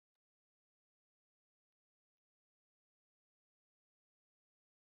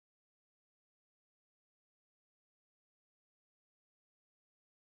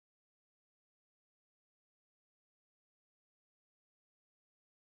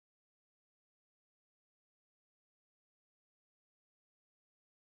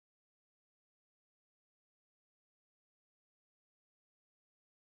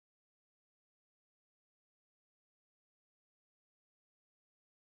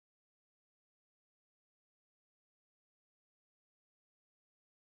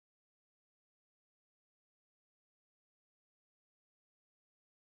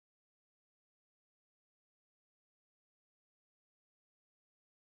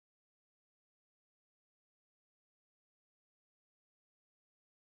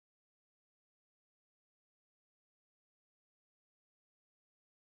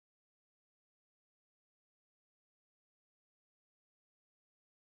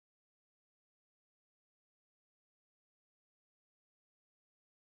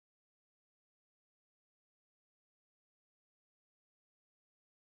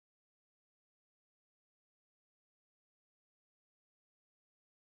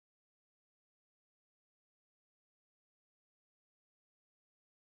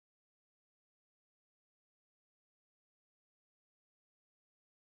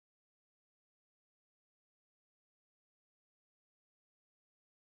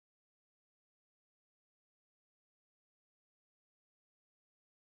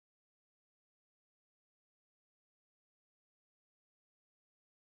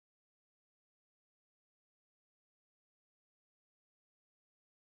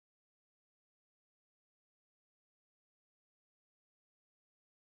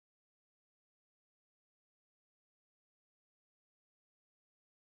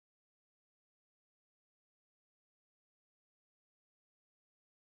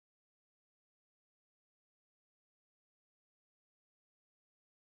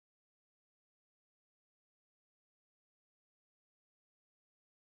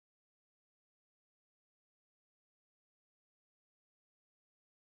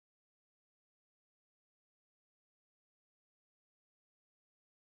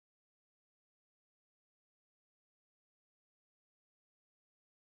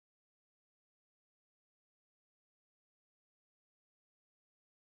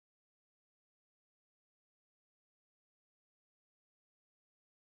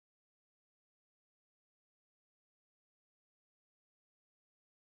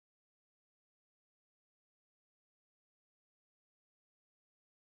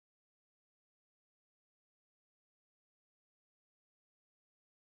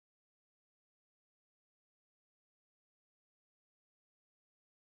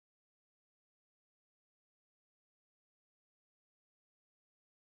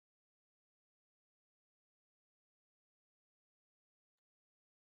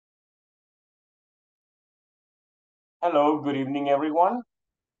Hello, good evening, everyone.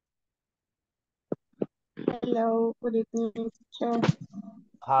 Hello, good evening, teacher.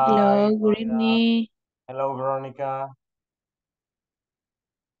 Hi, Hello, good Maria. evening. Hello, Veronica.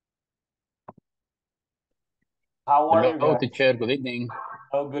 How are you Hello, guys? teacher. Good evening.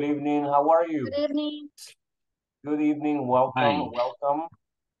 Oh, good evening. How are you? Good evening. Good evening. Welcome, Fine. welcome.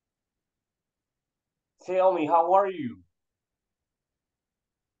 Tell me, how are you?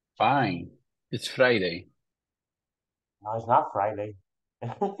 Fine. It's Friday. No, it's not Friday.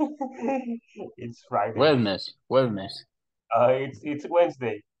 It's Friday. Wellness. Wellness. It's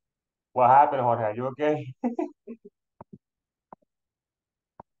Wednesday. What happened, Jorge? Are you okay?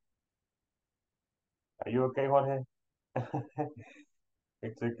 Are you okay, Jorge?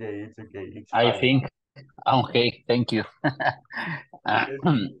 It's okay. It's okay. It's I Friday. think I'm okay. Thank you. Yes.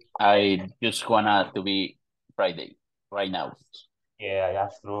 I just wanna to be Friday right now. Yeah,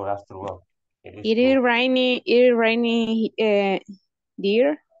 that's true. That's true. It is It true. is raining. It is raining,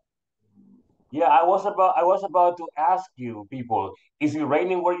 dear. Yeah, I was about to ask you people, is it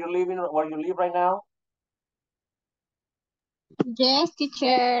raining where you live right now? Yes,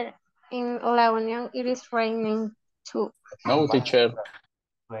 teacher. In La Union, it is raining too. No, But teacher.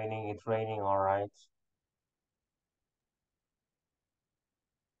 it's raining, all right.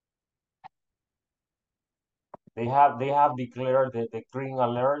 They have declared the green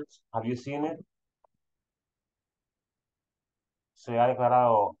alert. Have you seen it? Se ha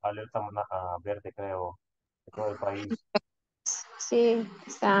declarado alerta verde, creo, de todo el país. Sí,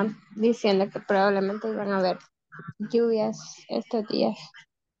 están diciendo que probablemente van a haber lluvias estos días.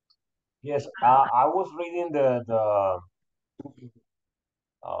 Yes, I was reading the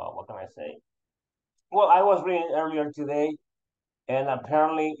what can I say? Well, I was reading earlier today, and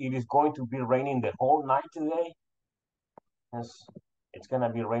apparently it is going to be raining the whole night today. Yes, it's gonna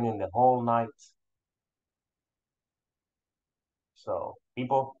be raining the whole night. So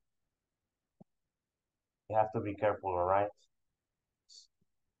people, you have to be careful, all right?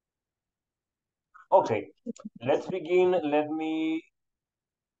 Okay, let's begin. Let me.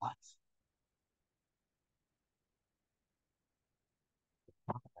 What?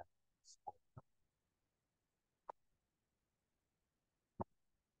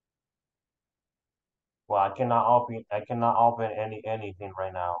 Well, I cannot open. I cannot open anything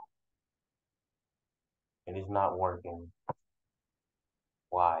right now. It is not working.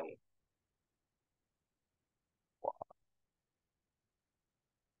 Why?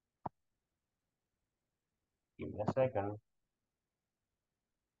 Give me a second.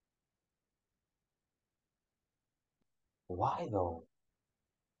 Why though?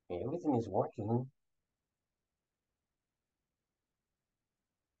 Everything is working.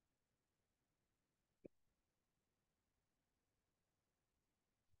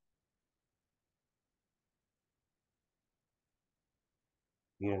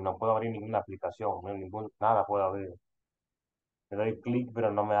 Miren, no puedo abrir ninguna aplicación, nada puedo abrir. Le doy clic,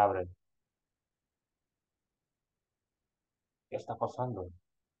 pero no me abre. ¿Qué está pasando?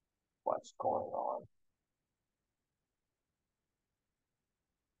 What's going on?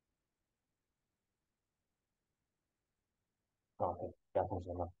 Ok, ya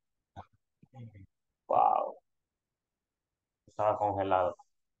funcionó. Wow, estaba congelado.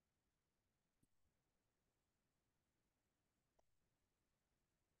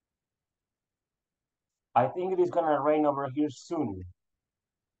 I think it is gonna rain over here soon.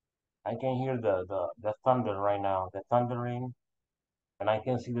 I can hear the thunder right now, the thundering, and I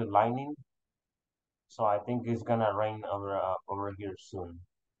can see the lightning. So I think it's gonna rain over here soon.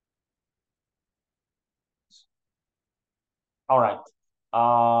 All right,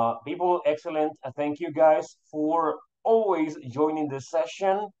 people, excellent. Thank you guys for always joining the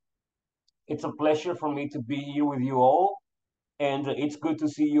session. It's a pleasure for me to be here with you all, and it's good to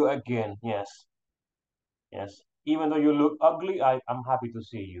see you again. Yes, yes. Even though you look ugly, I'm happy to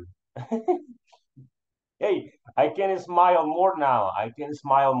see you. Hey, I can smile more now. I can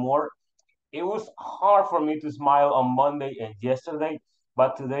smile more. It was hard for me to smile on Monday and yesterday,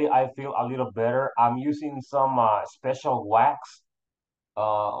 but today I feel a little better. I'm using some special wax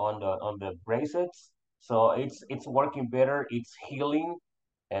on the bracelets, so it's working better. It's healing,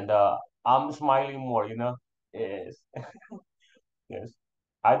 and I'm smiling more. Yes, yes.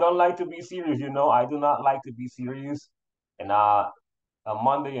 I don't like to be serious. I do not like to be serious. And on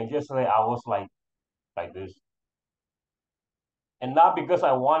Monday and yesterday I was like this. And not because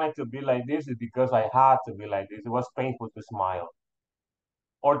I wanted to be like this, it's because I had to be like this. It was painful to smile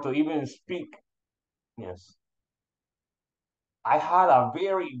or to even speak. Yes. I had a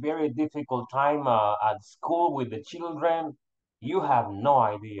very, very difficult time at school with the children. You have no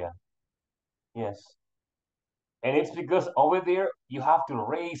idea. Yes. And it's because over there you have to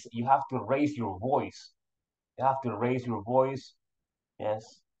raise your voice. You have to raise your voice.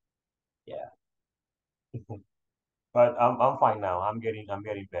 Yes. Yeah. But I'm fine now. I'm getting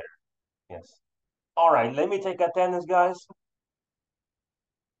better. Yes. All right, let me take attendance, guys.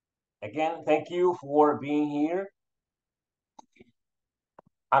 Again, thank you for being here.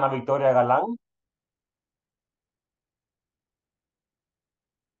 Ana Victoria Galán.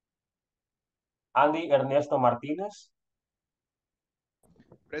 Andy Ernesto Martinez.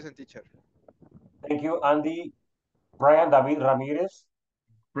 Present, teacher. Thank you, Andy. Brian David Ramirez.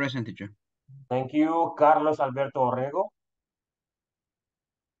 Present, teacher. Thank you, Carlos Alberto Orrego.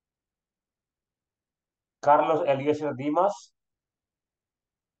 Carlos Eliezer Dimas.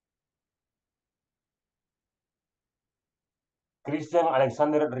 Christian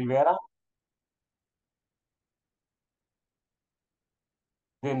Alexander Rivera.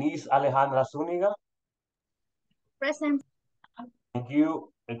 Denise Alejandra Zúñiga. Present. Thank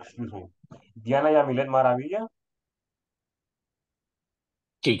you. Excuse me. Diana Yamilet Maravilla.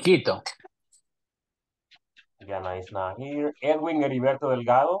 Chiquito. Diana is not here. Edwin Heriberto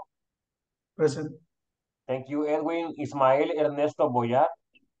Delgado. Present. Thank you, Edwin. Ismael Ernesto Boyar.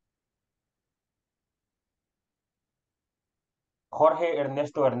 Jorge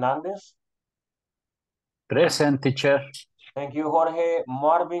Ernesto Hernández. Present, teacher. Thank you, Jorge.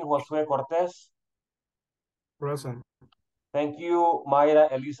 Marvin Josué Cortés. Present. Thank you,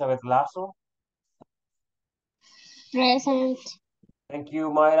 Mayra Elizabeth Lazo. Present. Thank you,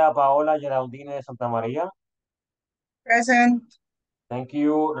 Mayra Paola Geraldine de Santa María. Present. Thank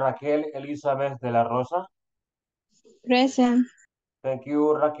you, Raquel Elizabeth de la Rosa. Present. Thank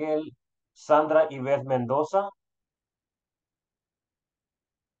you, Raquel. Sandra Yvette Mendoza.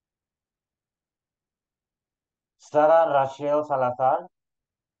 Sara Rachel Salazar.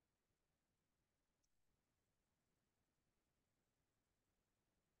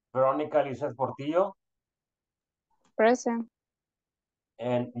 Verónica Lizeth Portillo. Present.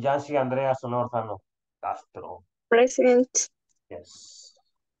 And Yancy Andrea Solórzano Castro. Present. Yes.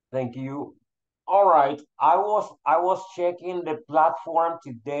 Thank you. All right. I was checking the platform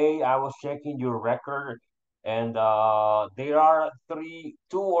today. I was checking your record, and there are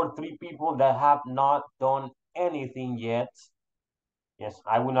two or three people that have not done anything yet. Yes,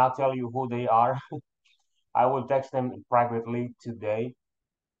 I will not tell you who they are. I will text them privately today.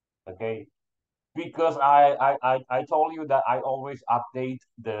 Okay. Because I told you that I always update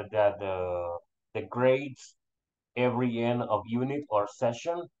the grades every end of unit or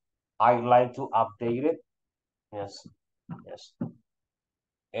session. I like to update it. Yes, yes.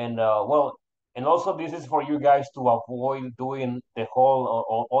 And well, and also this is for you guys to avoid doing the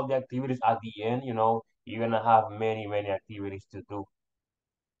whole all the activities at the end. You know, you're gonna have many activities to do.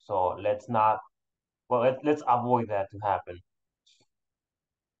 So let's not. Well, let's avoid that to happen.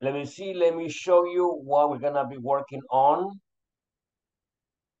 Let me see. Let me show you what we're gonna be working on.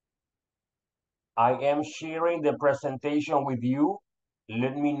 I am sharing the presentation with you.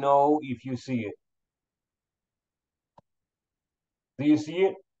 Let me know if you see it. Do you see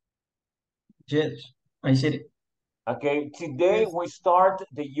it? Yes, I see it. Okay, today we start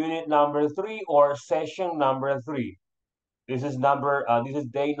the unit number 3 or session number 3. This is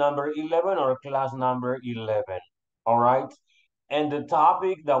day number 11 or class number 11. All right. And the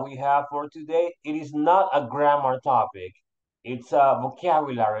topic that we have for today, it is not a grammar topic. It's a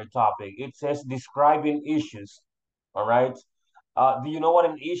vocabulary topic. It says describing issues. All right. Do you know what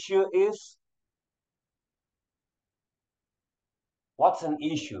an issue is? What's an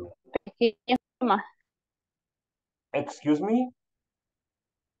issue? Excuse me?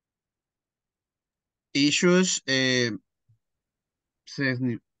 Issues,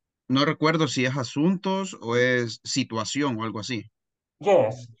 no recuerdo si es asuntos o es situación o algo así.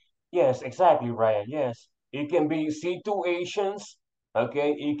 Yes, yes, exactly, Ryan. Yes, it can be situations,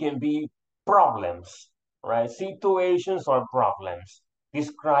 okay? It can be problems, right? Situations or problems.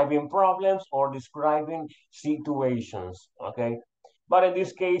 Describing problems or describing situations, okay? But in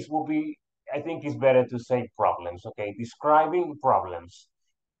this case, I think it's better to say problems, okay? Describing problems.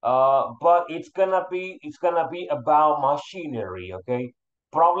 But it's gonna be about machinery, okay?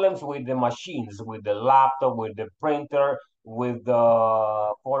 Problems with the machines, with the laptop, with the printer, with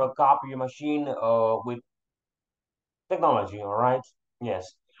the photocopy machine, with technology, all right? Yes.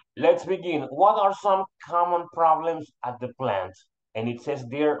 Let's begin. What are some common problems at the plant? And it says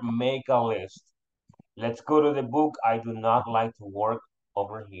there, make a list. Let's go to the book. I do not like to work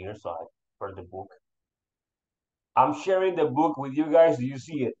over here, so I for the book. I'm sharing the book with you guys. Do you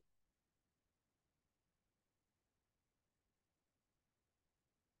see it?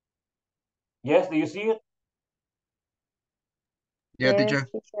 Yes, do you see it? Yeah, Yes, teacher.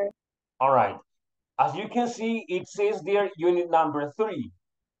 teacher. All right. As you can see, it says there unit number 3,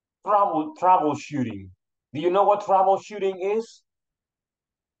 troubleshooting. Do you know what troubleshooting is?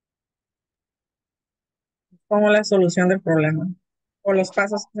 Como la solución del problema o los It's,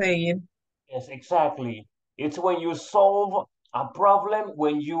 pasos a seguir. yes, exactly. It's when you solve a problem,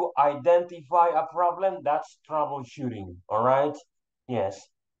 when you identify a problem, that's troubleshooting. All right. Yes.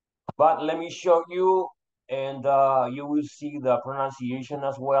 But let me show you, and you will see the pronunciation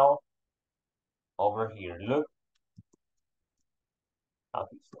as well over here. Look.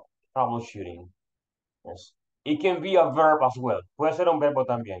 Okay, so troubleshooting. Yes. It can be a verb as well. Puede ser un verbo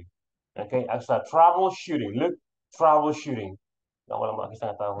también. Okay, as a troubleshooting. Look, troubleshooting. No, bueno, aquí está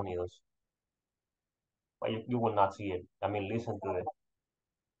en Estados Unidos. But you will not see it. I mean, listen to it.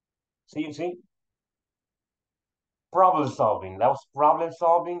 See? Problem solving. That was problem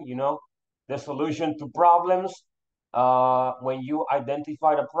solving, you know, the solution to problems. When you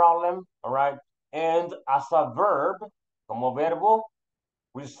identify the problem, all right? And as a verb, como verbo,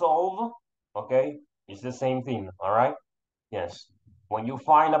 resolve, okay? It's the same thing, all right? Yes. When you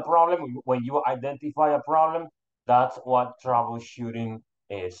find a problem, when you identify a problem, that's what troubleshooting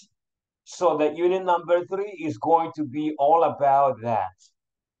is. So the unit number 3 is going to be all about that.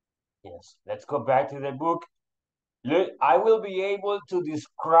 Yes. Let's go back to the book. Look, I will be able to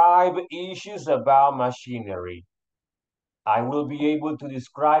describe issues about machinery. I will be able to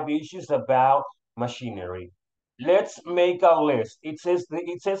describe issues about machinery. Let's make a list. It says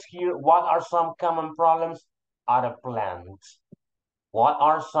here, what are some common problems at a plant? What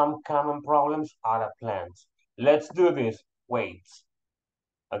are some common problems at a plant? Let's do this. Wait.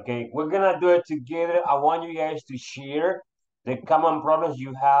 Okay, we're gonna do it together. I want you guys to share the common problems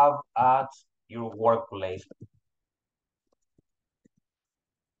you have at your workplace.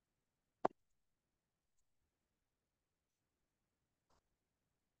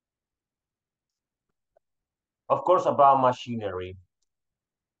 Of course, about machinery.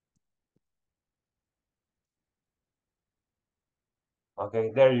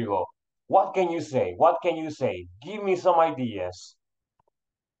 Okay, there you go. What can you say? What can you say? Give me some ideas.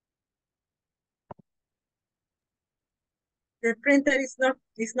 The printer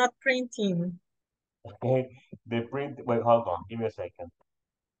is not printing. Okay, wait, hold on. Give me a second.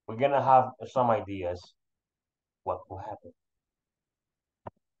 We're gonna have some ideas. What will happen?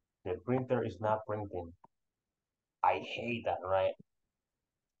 The printer is not printing. I hate that, right?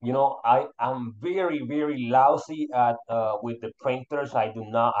 You know, I am very lousy at with the printers. I do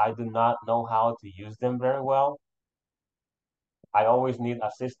not know how to use them very well. I always need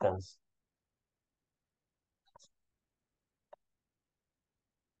assistance.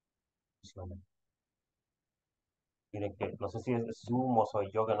 Miren que no sé si es Zoom o soy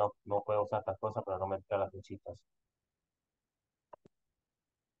yo que no puedo usar estas cosas, pero no me entra las flechitas.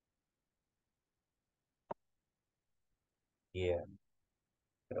 Yeah,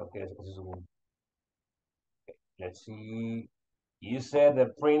 creo que es Zoom. Okay, let's see. You said the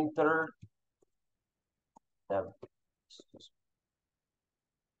printer. the-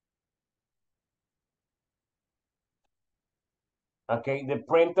 okay, the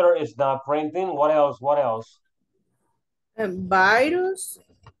printer is not printing. What else? What else? A virus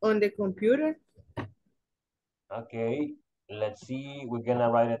on the computer. Okay, let's see. We're gonna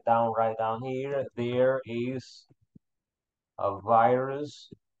write it down right down here. There is a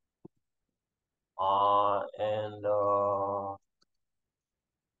virus and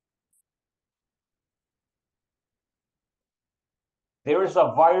there is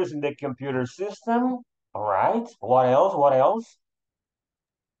a virus in the computer system. All right. What else? What else?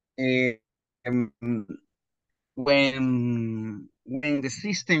 Um, when the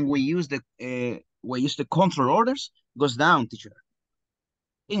system we use the control orders goes down, teacher.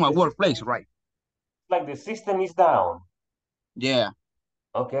 In my The workplace, system, right? like the system is down. Yeah.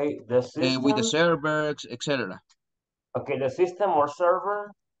 Okay, the With the system. servers, etc. Okay, the system or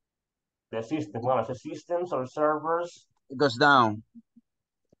server. The system. Well, the systems or servers It goes down.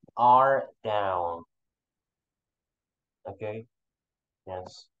 are down. Okay.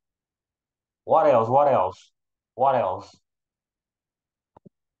 Yes. What else? What else? What else?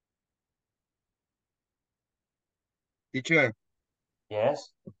 Teacher, Yes.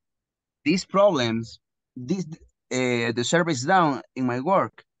 these problems, this the service down in my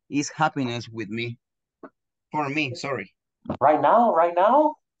work is happiness with me. For me, sorry. Right now. Right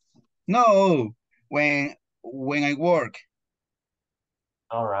now. No, when I work.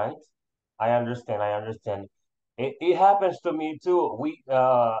 All right. I understand. I understand. It happens to me too.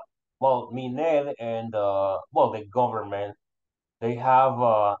 Well, Minel and well, the government, they have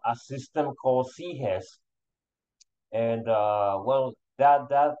a system called CES. And well,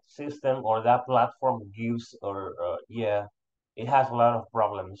 that system or that platform gives or yeah, it has a lot of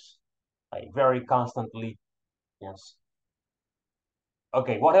problems, like very constantly. Yes.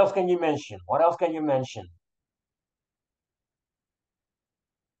 Okay, what else can you mention? What else can you mention?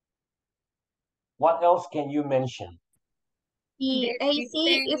 What else can you mention? The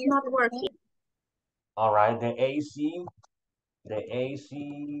AC is not working. All right, the AC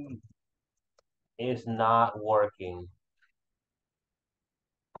is not working.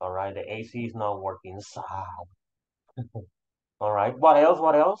 All right, the AC is not working. Sad. All right, what else?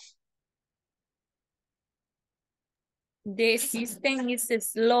 What else? The system is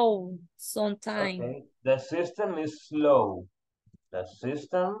slow sometimes. Okay, the system is slow. The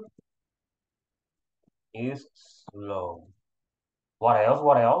system is slow. What else?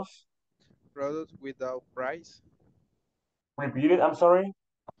 What else? Products without price. Repeat it, I'm sorry.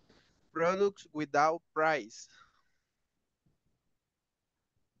 Products without price.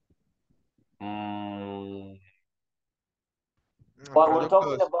 Mm, but we're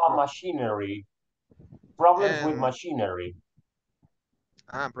talking Productos. about machinery. Problems with And machinery.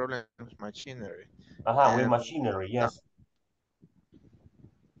 problems machinery. With And machinery, yes.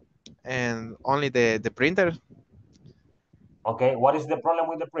 and only the printer. Okay, what is the problem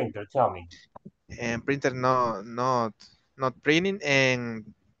with the printer? Tell me. And printer not printing and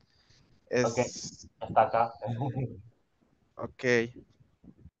Okay, es está acá. okay.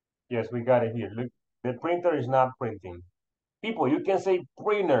 Yes, we got it here. Look, the printer is not printing. People, you can say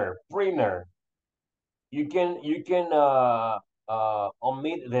printer, printer. You can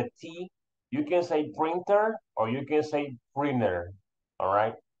omit the T. You can say printer or you can say printer. All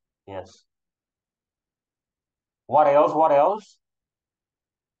right? Yes. What else? What else?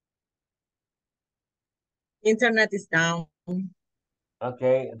 Internet is down.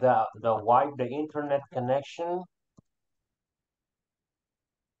 Okay, the internet connection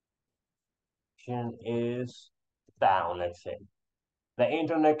is down, let's say. The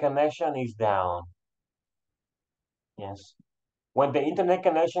internet connection is down. Yes. When the internet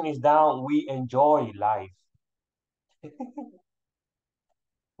connection is down, we enjoy life.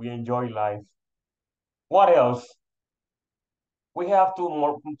 We enjoy life. What else? We have two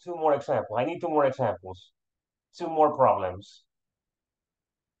more examples. I need two more examples. Two more problems.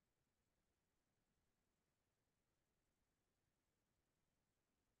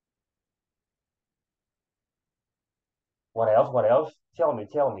 What else? What else? Tell me,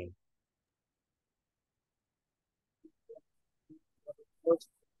 tell me.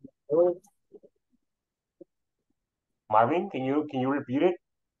 Marvin, can you repeat it?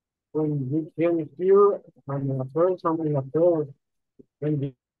 When you can hear and first something appears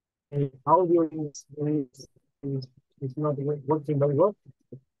when the audio is not working very well.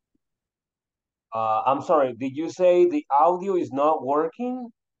 I'm sorry. Did you say the audio is not working?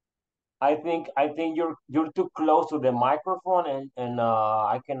 I think you're too close to the microphone and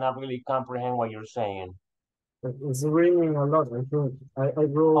I cannot really comprehend what you're saying. It's raining a lot, I think. I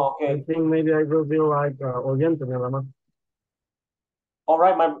will, I Okay. think maybe I will be like Oriente, nada más. All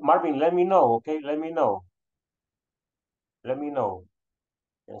right, Marvin, let me know, okay? Let me know. Let me know.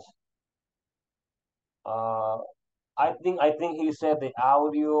 Yes. Uh, I think he said the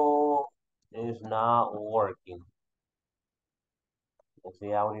audio is not working. If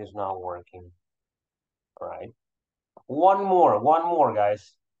the audio is not working. All right. One more,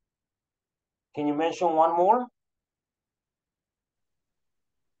 guys. Can you mention one more?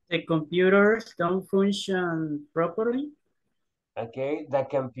 The computers don't function properly. Okay, the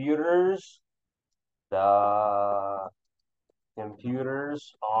computers are,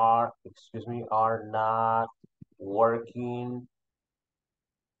 are not working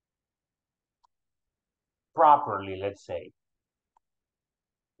properly, let's say.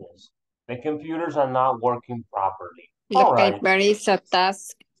 Yes. The computers are not working properly. The All right. paper is a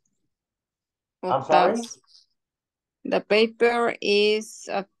task. I'm sorry? The paper is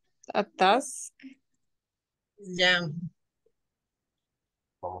a task. Jam.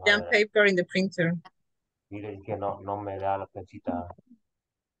 Vamos a Jam ver. paper in the printer. Miren que no me da la flechita.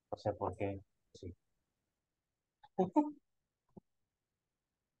 No sé por qué. Sí.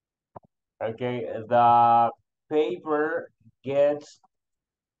 Okay, the paper gets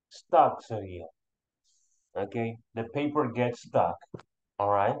stuck, so yeah. Okay, the paper gets stuck. All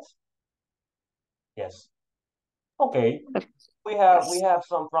right. Yes. Okay. We have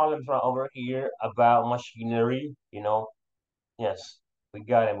some problems right over here about machinery, you know. Yes, we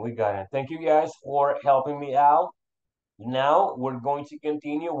got it. We got it. Thank you guys for helping me out. Now we're going to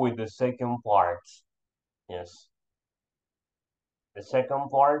continue with the second part. Yes. The second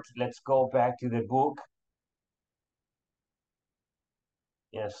part, let's go back to the book.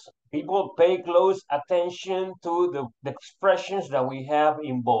 Yes, people pay close attention to the expressions that we have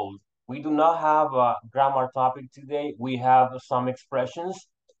in bold. We do not have a grammar topic today. We have some expressions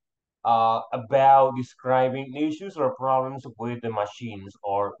about describing issues or problems with the machines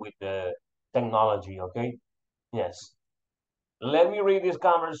or with the technology, okay? Yes. Let me read this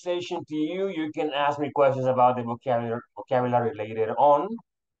conversation to you. You can ask me questions about the vocabulary later on,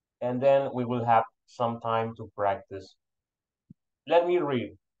 and then we will have some time to practice. Let me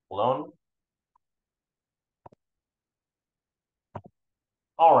read. Hold on.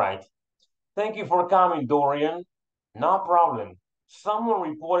 All right. Thank you for coming, Dorian. No problem. Someone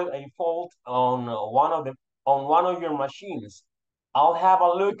reported a fault on one of your machines. I'll have a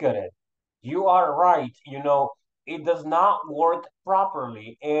look at it. You are right. It does not work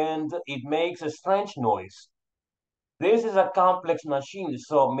properly and it makes a strange noise. This is a complex machine,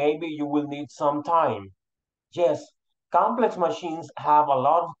 so maybe you will need some time. Yes, complex machines have a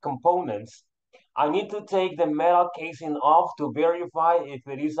lot of components. I need to take the metal casing off to verify if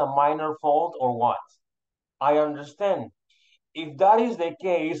it is a minor fault or what. I understand. If that is the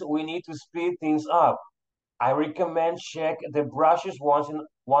case, we need to speed things up. I recommend check the brushes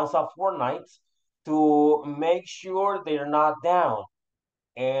once a fortnight to make sure they're not down.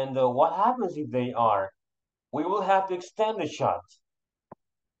 And what happens if they are? We will have to extend the shot.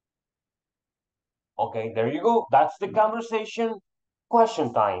 Okay, there you go. That's the conversation.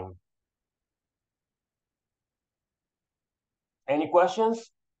 Question time. Any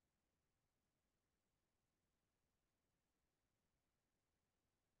questions?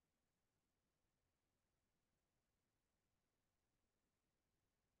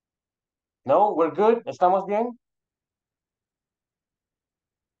 No, we're good. ¿Estamos bien?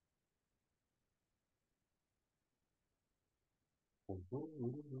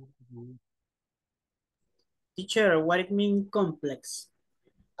 Teacher, what it mean complex?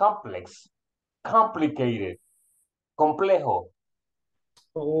 Complex, complicated, complejo.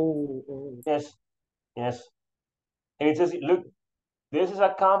 Oh. Yes, yes. And it says, look, this is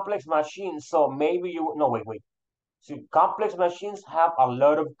a complex machine, so maybe you, no, wait. See, complex machines have a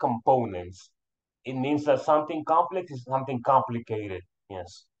lot of components. It means that something complex is something complicated.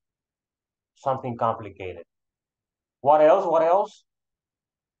 Yes, something complicated. What else? What else?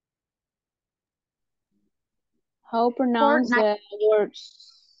 How pronounce the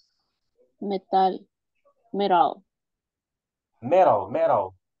words metal? Metal.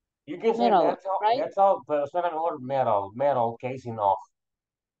 You can say Metal, right? metal, pero suena mejor metal casing off.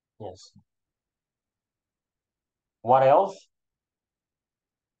 Yes. What else?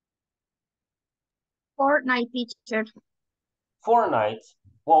 Fortnight, teacher. Fortnight.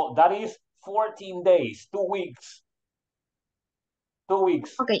 Well, that is 14 days, 2 weeks. 2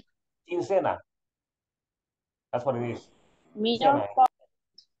 weeks. Okay. Quincena. That's what it is. Minor Quincena.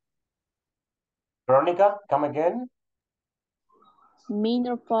 Veronica, come again.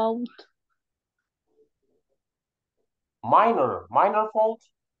 minor fault. Minor fault.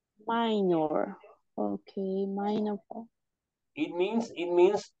 Minor. Okay, minor fault. It means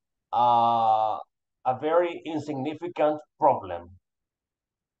a very insignificant problem.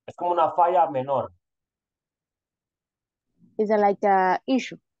 Es como una falla menor. Is it like a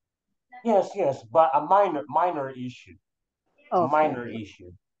issue? Yes, but a minor issue. Okay. Minor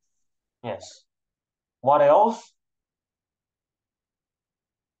issue. Yes. What else?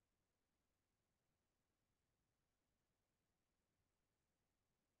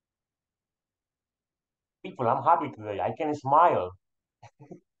 People, I'm happy today. I can smile.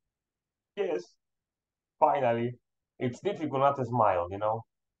 Yes, finally. It's difficult not to smile, you know?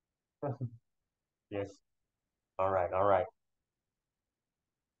 Yes. All right.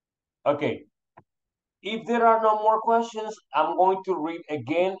 Okay. If there are no more questions, I'm going to read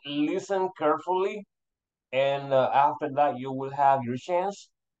again. Listen carefully. And after that, you will have your chance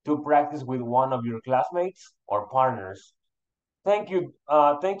to practice with one of your classmates or partners. Thank you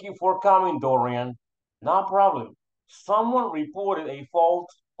for coming, Dorian. No problem. Someone reported a fault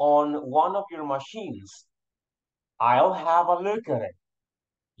on one of your machines. I'll have a look at it.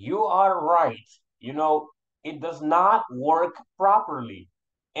 You are right. It does not work properly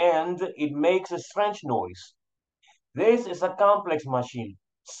and it makes a strange noise. This is a complex machine,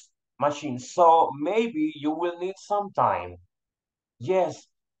 so maybe you will need some time. Yes,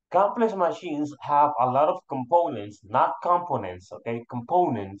 complex machines have a lot of components, not components, okay?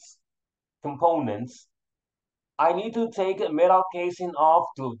 Components. I need to take a metal casing off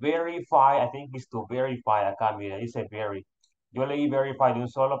to verify, I think it's to verify acá, mira, dice very. Yo leí verify de un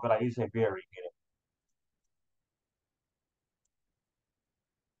solo, pero ahí dice very, mira.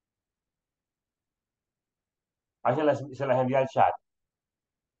 Ahí se las envía al chat.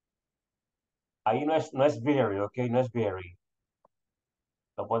 Ahí no es very, ¿ok? No es very.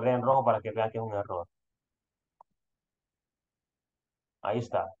 Lo pondré en rojo para que vean que es un error. Ahí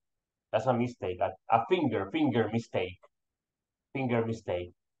está. That's a mistake. A finger mistake. Finger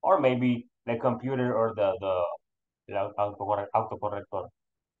mistake. Or maybe the computer or the autocorrector.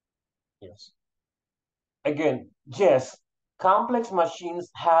 Yes. Again, yes, complex machines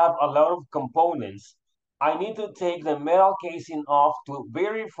have a lot of components. I need to take the metal casing off to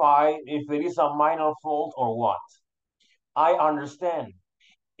verify if it is a minor fault or what. I understand.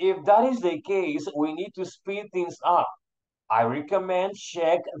 If that is the case, we need to speed things up. I recommend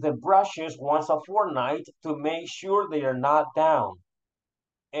check the brushes once a fortnight to make sure they are not down.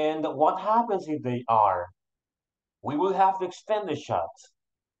 And what happens if they are? We will have to extend the shot.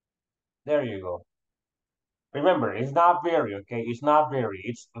 There you go. Remember, it's not very, okay? It's not very.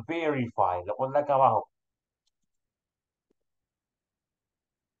 It's verify. Lo ponle acá abajo.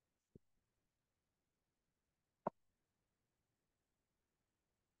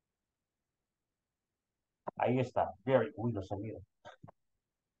 Ahí está. Very. Uy, no se mira.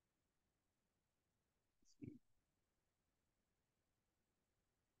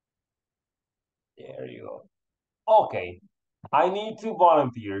 There you go. Okay. I need 2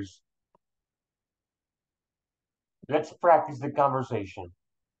 volunteers. Let's practice the conversation.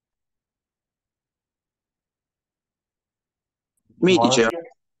 Me, teacher.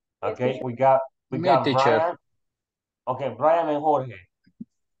 Volunteer? Okay, we got teacher. Brian. Okay, Brian and Jorge.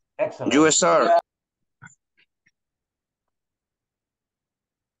 Excellent. You start.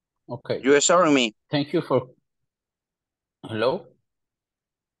 Okay. You start me. Thank you for. Hello?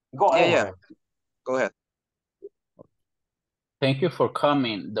 Go ahead. Yeah. Go ahead. Thank you for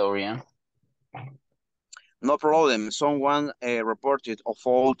coming, Dorian. No problem. Someone reported a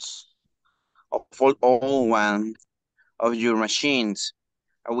fault on one of your machines.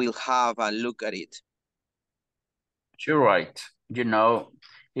 I will have a look at it. You're right. You know,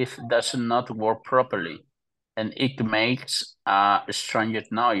 it does not work properly, and it makes a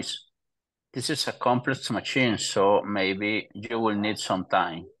strange noise. This is a complex machine, so maybe you will need some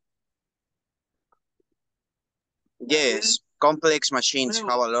time. Yes, complex machines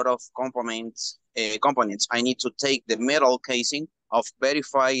have a lot of components. I need to take the metal casing off,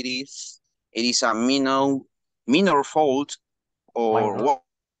 verify if it is a minor fault or what.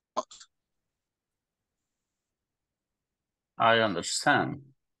 I understand.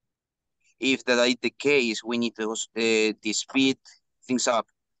 If that is the case, we need to speed things up.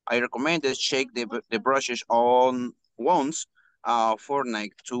 I recommend to check the brushes on once a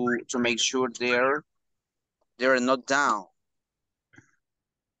fortnight to make sure they're not down.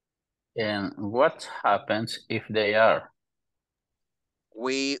 And what happens if they are?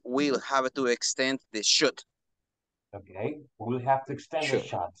 We will have to extend the shoot. Okay, we'll have to extend the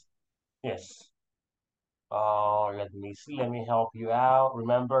shot. Yes. Let me see. Let me help you out.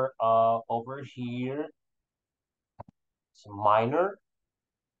 Remember, over here, it's minor,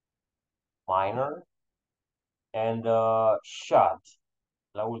 and shot.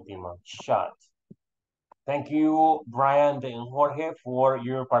 La última, shot. Thank you, Brian and Jorge, for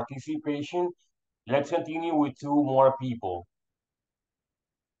your participation. Let's continue with 2 more people.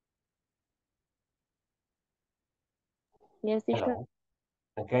 Yes, teacher. Hello.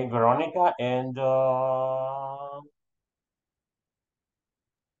 Okay, Veronica and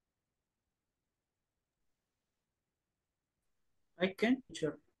I can,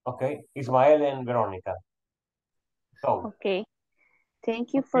 teacher. okay, Ismael and Veronica. So. Okay.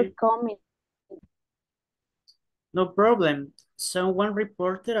 Thank you for coming. No problem. Someone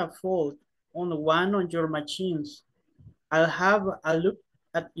reported a fault on one of your machines. I'll have a look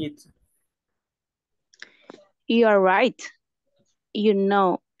at it. You are right. You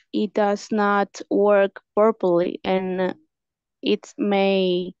know, it does not work properly and it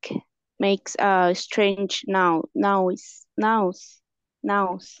makes a strange noise.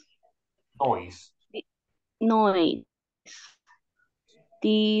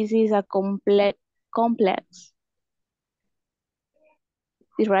 This is a complex.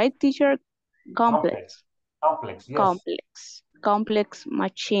 Is right, teacher? Complex, yes. Complex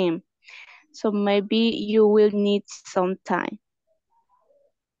machine. So maybe you will need some time.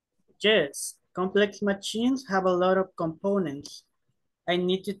 Yes, complex machines have a lot of components. I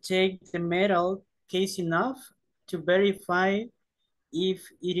need to take the metal casing off to verify if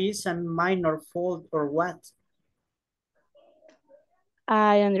it is a minor fault or what.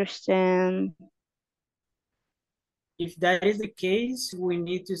 I understand. If that is the case, we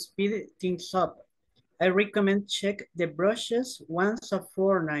need to speed things up. I recommend check the brushes once a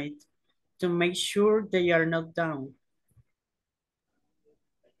fortnight to make sure they are not down.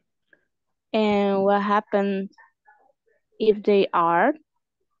 And what happens if they are?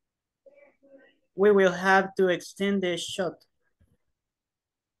 We will have to extend the shot.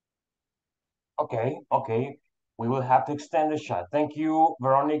 Okay, okay. We will have to extend the shot. Thank you,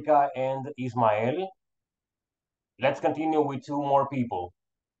 Veronica and Ismael. Let's continue with two more people.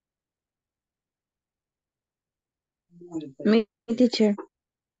 Me, teacher.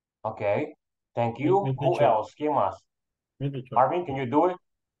 Okay, thank you. Me, Who teacher. else? ¿Quién más? Me, teacher. Marvin, can you do it?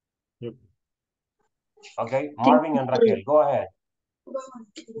 Yep. Okay, Marvin and Raquel, go ahead.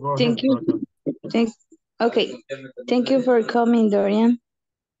 Go Thank ahead, you. Raquel. Okay. Thank you for coming, Dorian.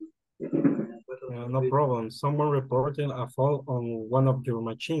 No problem. Someone reported a fault on one of your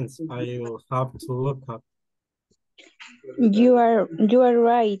machines. I'll have to look up. You are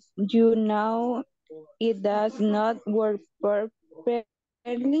right. You know it does not work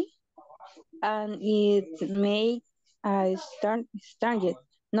properly, and it makes a strange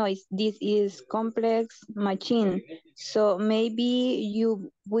noise. This is complex machine, so maybe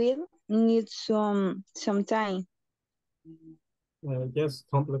you will need some time. Yes,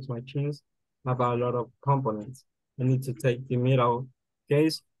 complex machines have a lot of components. I need to take the middle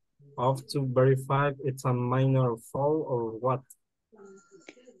case off to verify it's a minor fault or what.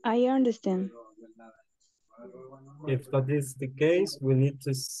 I understand. If that is the case, we need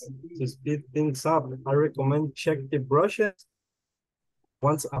to speed things up. I recommend check the brushes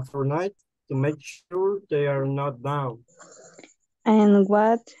once a fortnight to make sure they are not down. And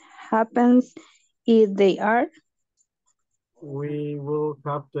what happens if they are? We will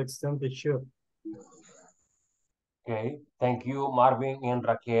have to extend the shoot. Okay, thank you, Marvin and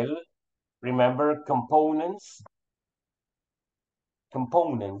Raquel. Remember components?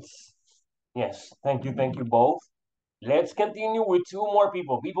 Components. Yes, thank you both. Let's continue with two more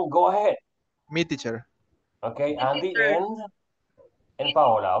people. People, go ahead. Me, teacher. Okay, Andy and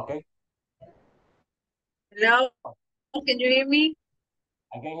Paola, okay? Hello, can you hear me?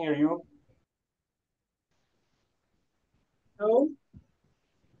 I can hear you. No.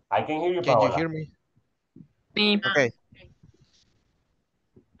 I can hear you, Can you Paola. hear me? Me. Okay.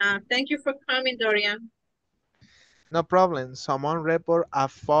 Thank you for coming, Dorian. No problem. Someone report a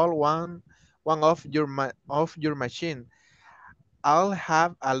fault one of your machine. I'll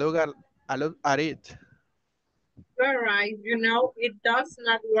have a look at it. You're right. You know, it does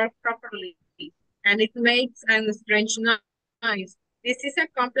not work properly, and it makes a strange noise. This is a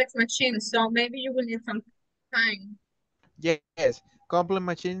complex machine, so maybe you will need some time. Yes, complex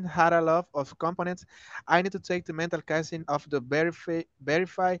machine had a lot of components. I need to take the mental casting of the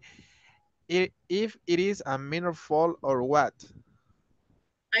verify if it is a minor fault or what.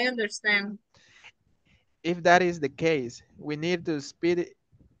 I understand. If that is the case, we need to speed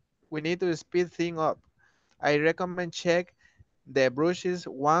things up. I recommend check the brushes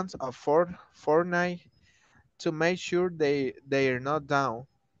once a fortnight to make sure they are not down.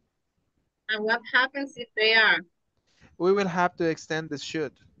 And what happens if they are? We will have to extend the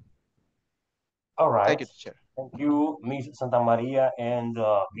shoot. All right. Thank you, teacher. Thank you, Miss Santa Maria and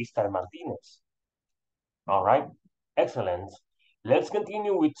Mr. Martinez. All right. Excellent. Let's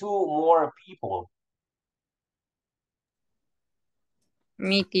continue with two more people.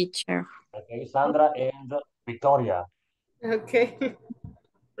 Me, teacher. Okay, Sandra and Victoria. Okay.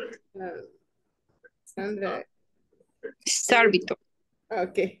 Sandra. Servitor.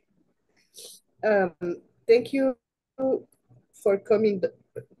 Okay. Thank you for coming.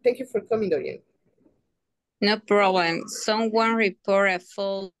 Thank you for coming, Dorian. No problem. Someone report a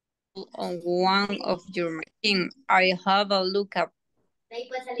fault on one of your machine. I have a look at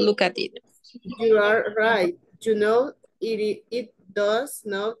it. You are right. You know, it does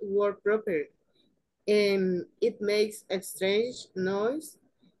not work properly. And it makes a strange noise.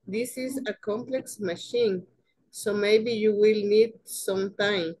 This is a complex machine, so maybe you will need some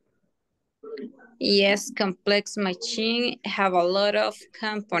time. Yes, complex machine have a lot of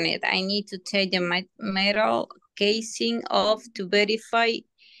component. I need to take the metal casing off to verify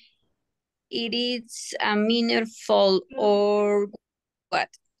it is a minor fault or what.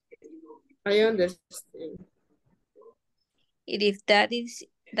 I understand. If that is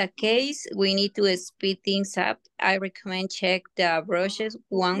the case, we need to speed things up. I recommend check the brushes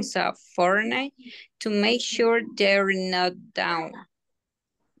once a fortnight to make sure they're not down.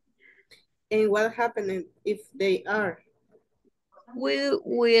 And what happened if they are? We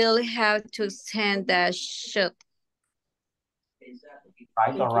will have to send the shot.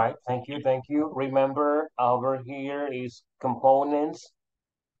 Right, all right. Thank you. Remember, over here is components,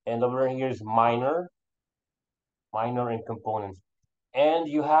 and over here is minor and components. And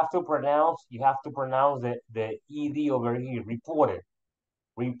you have to pronounce the ed over here, reported.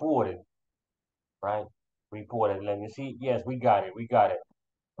 right? Reported. Let me see. Yes, we got it. We got it.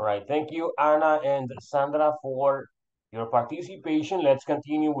 All right. Thank you, Anna and Sandra, for your participation. Let's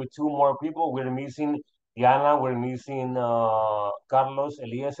continue with two more people. We're missing Diana. We're missing Carlos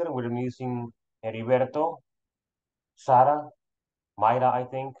Eliezer. We're missing Heriberto, Sara, Mayra, I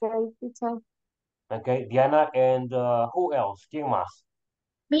think. Okay, teacher. Okay, Diana, and who else? ¿Quién más?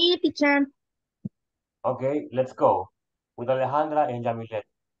 Me, teacher. Okay, let's go with Alejandra and Yamilet.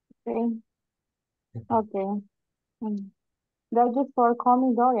 Okay. Okay. Thank you for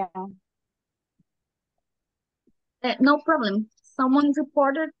calling Dorian. No problem. Someone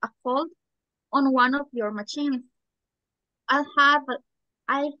reported a fault on one of your machines. I'll have,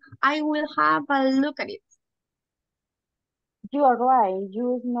 I will have a look at it. You are right.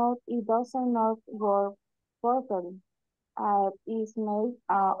 You know it doesn't not work properly. It makes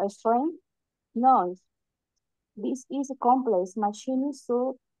a strange noise. This is a complex machine,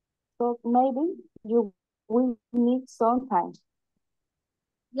 so maybe you will need some time.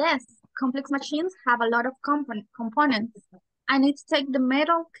 Yes, complex machines have a lot of components. I need to take the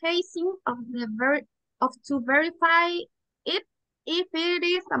metal casing of to verify it if it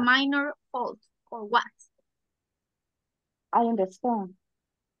is a minor fault or what. I understand.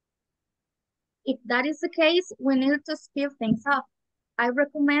 If that is the case, we need to speed things up. I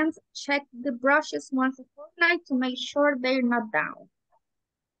recommend check the brushes once a fortnight to make sure they're not down.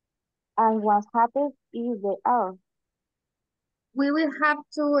 And what happens if they are? We will have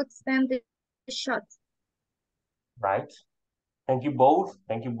to extend the shot. Right. Thank you both.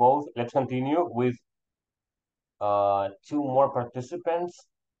 Thank you both. Let's continue with two more participants.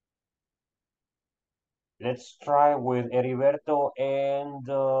 Let's try with Heriberto and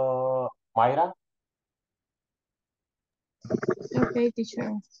Mayra. Okay,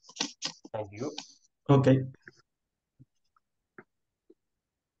 teacher. Thank you. Okay.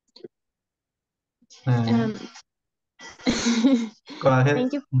 Um, Go ahead.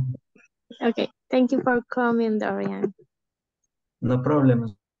 Thank you. Okay, thank you for coming, Dorian. No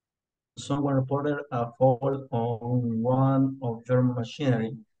problem. Someone reported a fault on one of your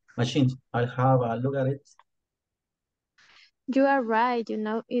machines. I'll have a look at it. You are right. You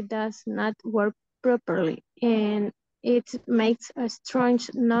know it does not work properly, and it makes a strange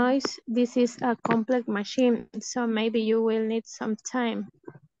noise. This is a complex machine, so maybe you will need some time.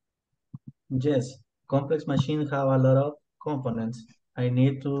 Yes, complex machines have a lot of components. I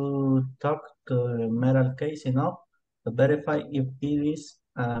need to talk to the metal casing up to verify if it is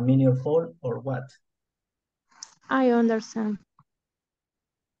a minor fault or what. I understand.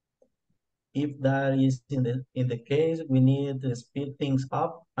 If that is in the case, we need to speed things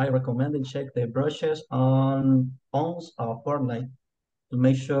up. I recommend to check the brushes on once a fortnight to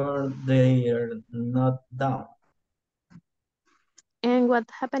make sure they are not down. And what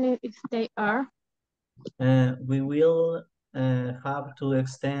happens if they are? We will have to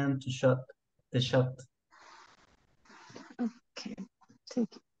extend the shot. Okay,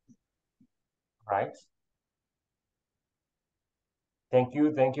 thank you. Right. Thank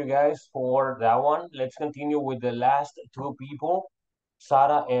you guys for that one. Let's continue with the last two people,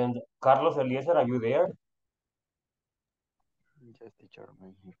 Sara and Carlos Eliezer. Are you there? Yes, teacher,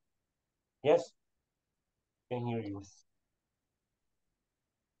 I'm here. Yes, can hear you.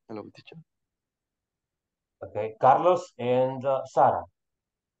 Hello, teacher. Okay, Carlos and Sara.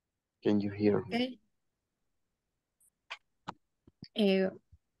 Can you hear me? Okay.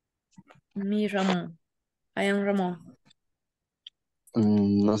 Me, Ramón. I am Ramón.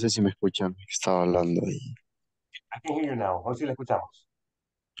 No sé si me escuchan, estaba hablando y... I can hear you now. Hoy sí le escuchamos.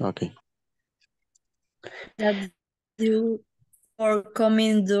 Okay. That you for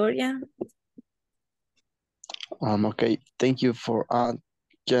coming, Dorian. Okay, thank you for...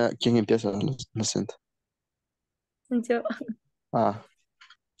 ¿Quién empieza? Lo siento. Yo,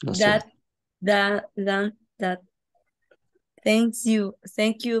 Lo siento. that. Thank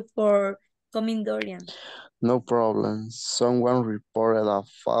you for coming, Dorian. No problem. Someone reported a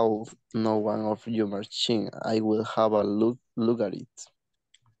fault on one of your machine. I will have a look at it.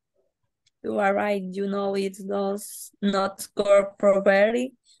 You are right. You know it does not score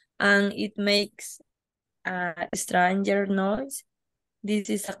properly and it makes a stranger noise.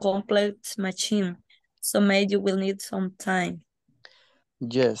 This is a complex machine, so maybe you will need some time.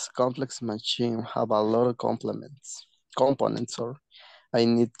 Yes, complex machine have a lot of components. Or I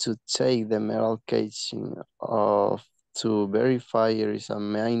need to take the metal casing off to verify it is a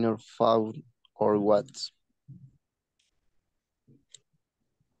minor fault or what.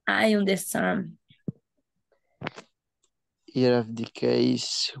 I understand. If the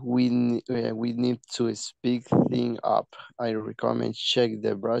case, we need to speed things up. I recommend check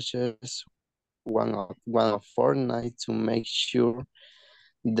the brushes one a fortnight to make sure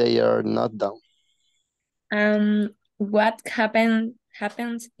they are not down. What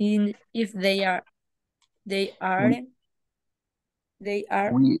happens in if they are they are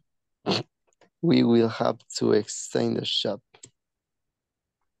We we will have to extend the shop.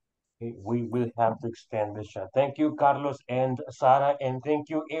 We will have to extend the shot. Thank you, Carlos and Sara, and thank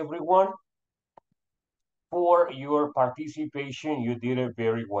you everyone for your participation. You did it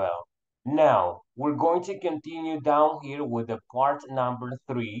very well. Now, we're going to continue down here with the part number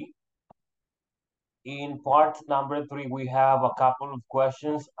 3. In part number 3, we have a couple of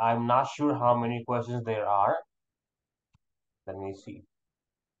questions. I'm not sure how many questions there are. Let me see.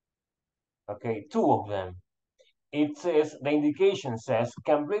 Okay, 2 of them. It says, the indication says,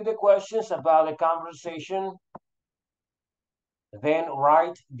 complete the questions about the conversation, then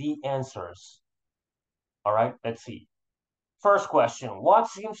write the answers. All right, let's see. First question, what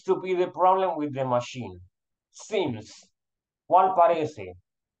seems to be the problem with the machine? Seems. ¿Cuál parece?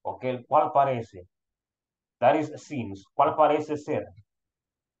 Okay, ¿cuál parece? That is seems. ¿Cuál parece ser?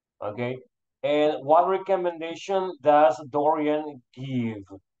 Okay, and what recommendation does Dorian give?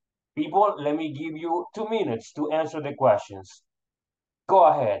 People, let me give you 2 minutes to answer the questions. Go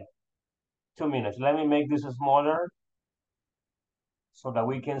ahead. 2 minutes. Let me make this smaller so that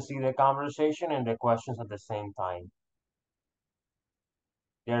we can see the conversation and the questions at the same time.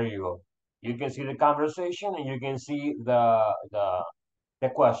 There you go. You can see the conversation and you can see the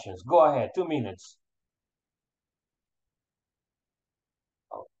questions. Go ahead, 2 minutes.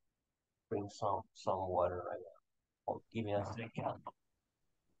 I'll bring some water right now. Oh, give me a second.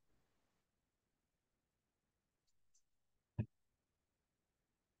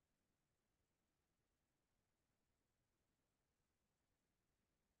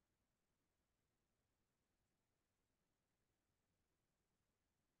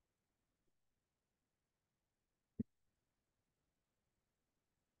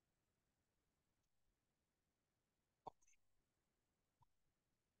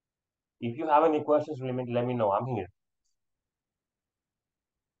 If you have any questions, let me know. I'm here.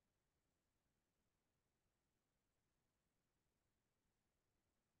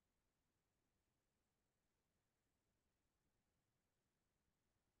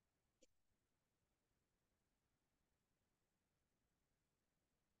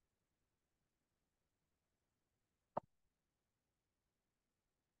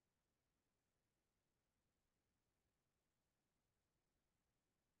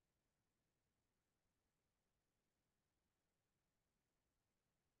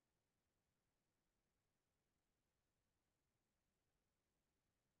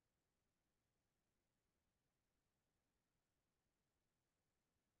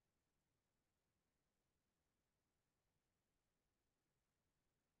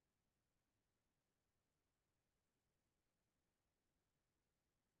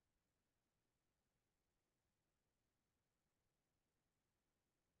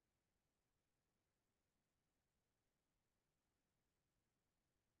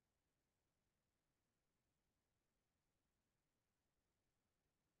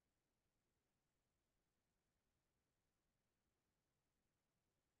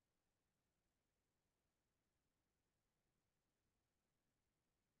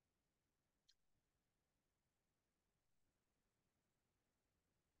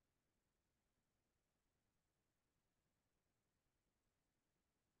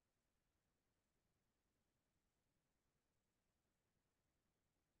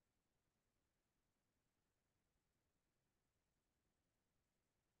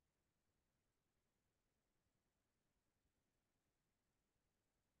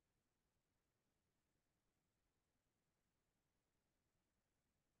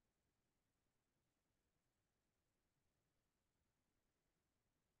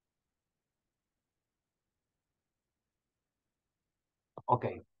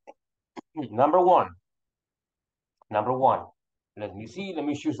 Okay. Number one. Let me see. Let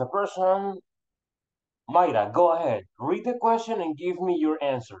me choose a person. Mayra, go ahead. Read the question and give me your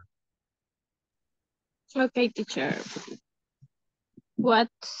answer. Okay, teacher. What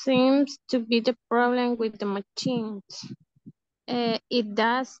seems to be the problem with the machines? It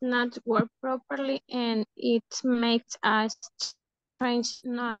does not work properly and it makes a strange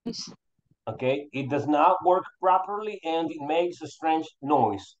noise. Okay, it does not work properly and it makes a strange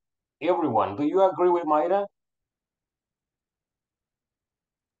noise. Everyone, do you agree with Mayra?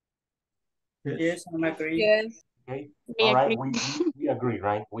 Yes, I'm agree. Yes. Okay, We all right, agree. we agree,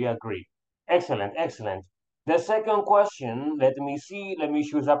 right? We agree. Excellent, excellent. The second question, let me see, let me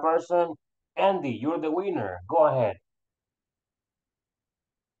choose a person. Andy, you're the winner. Go ahead.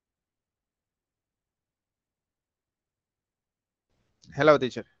 Hello,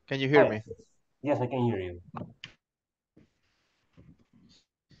 teacher. Can you hear Hi. me? Yes, I can hear you.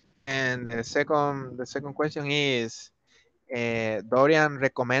 And the second question is, Dorian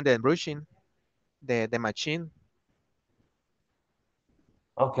recommended brushing the machine.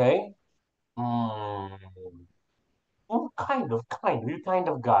 Okay. Well, you kind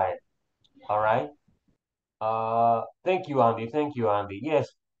of got it. All right. Thank you, Andy. Thank you, Andy. Yes,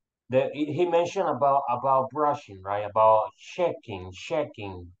 he mentioned about brushing, right? About checking.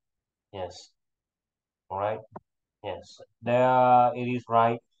 Yes. All right. Yes. There it is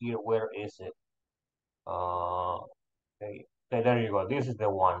right here. Where is it? Okay. Okay, there you go. This is the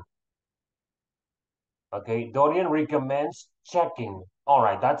one. Okay. Dorian recommends checking. All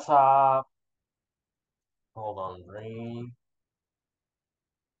right. That's hold on, three.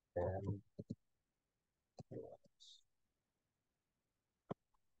 And,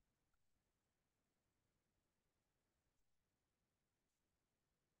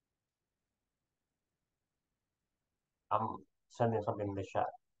 I'm sending something in the chat.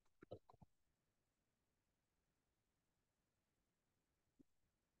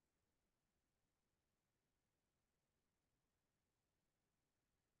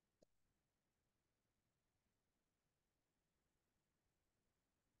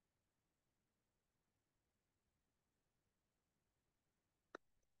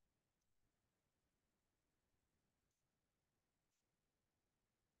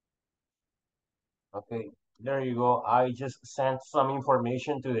 Okay, there you go. I just sent some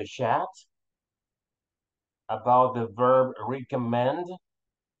information to the chat about the verb recommend.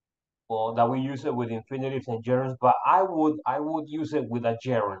 Well, that we use it with infinitives and gerunds, but I would use it with a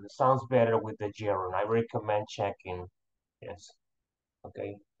gerund. It sounds better with the gerund. I recommend checking. Yes.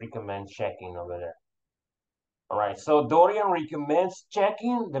 Okay. Recommend checking over there. All right. So Dorian recommends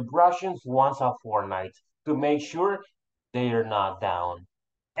checking the brushes once a fortnight to make sure they are not down.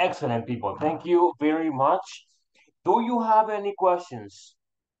 Excellent, people. Thank you very much. Do you have any questions?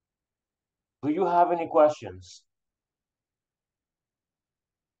 Do you have any questions?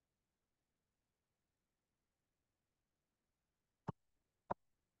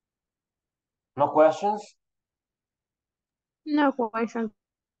 No questions? No question,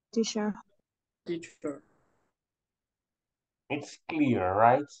 teacher. Teacher. It's clear,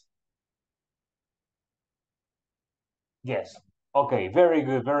 right? Yes. Okay, very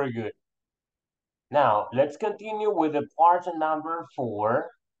good, very good. Now, let's continue with the part number 4.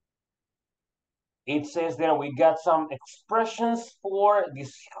 It says that we got some expressions for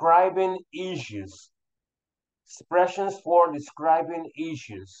describing issues. Expressions for describing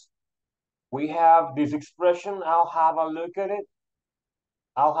issues. We have this expression. I'll have a look at it.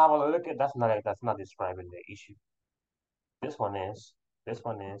 I'll have a look at that's not describing the issue. This one is. This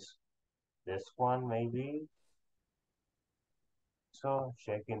one is. This one maybe. So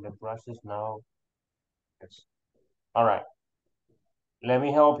checking the brushes now. Yes. All right. Let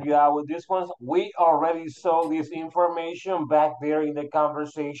me help you out with this one. We already saw this information back there in the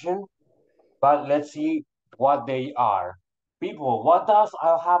conversation, but let's see what they are. People, what does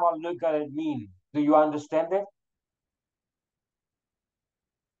I'll have a look at it mean? Do you understand it?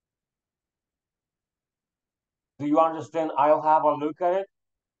 Do you understand I'll have a look at it?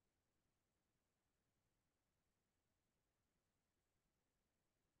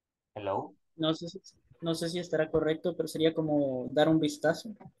 Hello? No sé si estará correcto, pero sería como dar un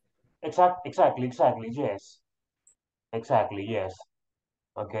vistazo. Exactly, yes. Exactly, yes.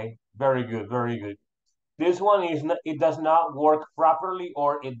 Okay, very good, very good. This one is not, it does not work properly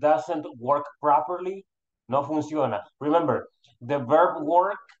or it doesn't work properly. No funciona. Remember, the verb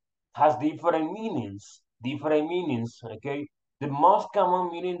work has different meanings. Different meanings. Okay. The most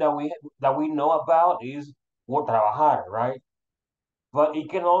common meaning that we know about is trabajar, right? But it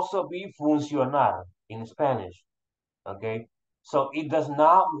can also be funcionar in Spanish. Okay. So it does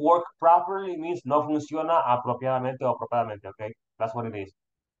not work properly means no funciona apropiadamente o apropiadamente. Okay. That's what it is.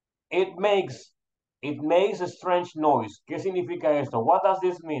 It makes a strange noise. ¿Qué significa esto? What does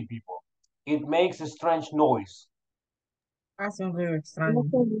this mean, people? It makes a strange noise. Hace un ruido No extraño.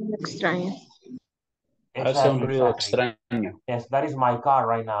 sé, extraño. Hace un ruido Exactly. extraño. Yes, that is my car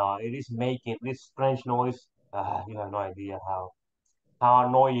right now. It is making this strange noise. You have no idea how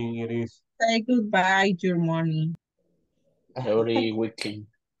annoying it is. Say goodbye to your money. Every weekend.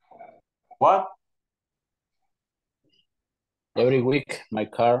 What? Every week, my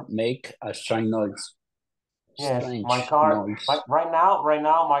car make a strange noise. Yes, Strange my car. noise. Right now,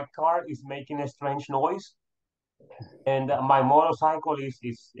 my car is making a strange noise, and my motorcycle is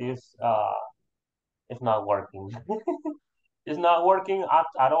not working. It's not working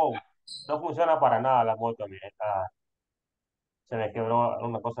at all. No funciona para nada la moto, mire. Se me quebró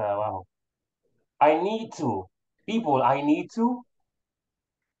una cosa de abajo. I need to. People, I need to.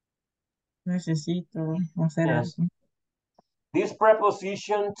 Necesito hacer Yes. algo. This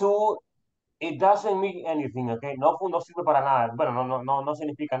preposition to, it doesn't mean anything, okay? No, no sirve para nada. Bueno, no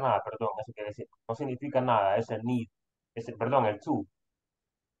significa nada, perdón. Eso quiere decir. No significa nada. Es el need. Perdón, el to.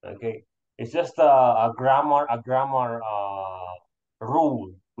 Okay. It's just a grammar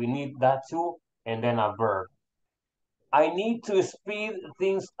rule. We need that too, and then a verb. I need to speed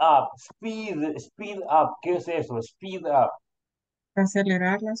things up. Speed up. ¿Qué es eso? Speed up.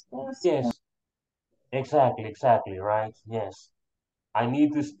 Acelerar las cosas. Yes. Exactly, right? Yes. I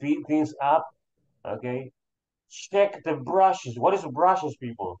need to speed things up. Okay. Check the brushes. What is brushes,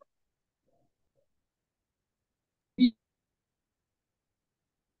 people?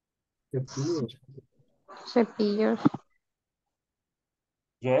 Cepillos.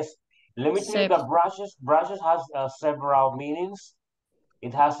 Yes. Let me tell you that brushes has several meanings.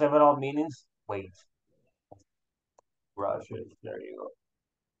 It has several meanings. Wait. Brushes. There you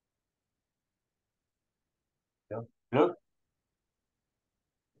go. Look.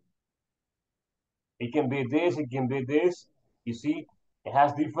 It can be this. It can be this. You see, it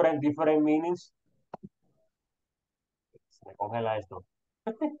has different meanings. Se me congela esto.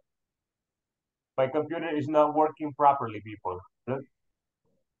 My computer is not working properly, people. Look.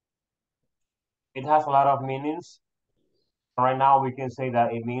 It has a lot of meanings. Right now, we can say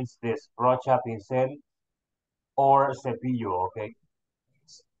that it means this, brocha, pincel, or cepillo, okay?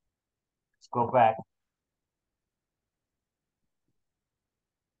 Let's go back.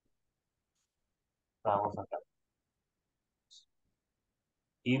 Vamos acá.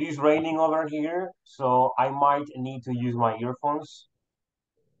 It is raining over here, so I might need to use my earphones.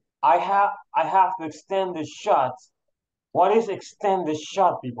 I have to extend the shot. What is extend the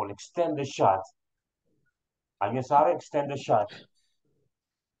shot, people? Extend the shot. ¿Alguien sabe? Extend the shot.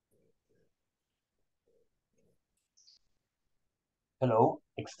 Hello?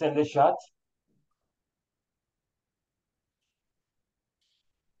 Extend the shot.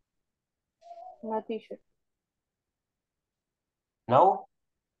 No, teacher. No?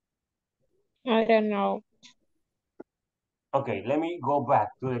 I don't know. Okay, let me go back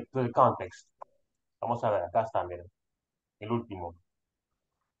to the context. Vamos a ver, acá está, miren. El último.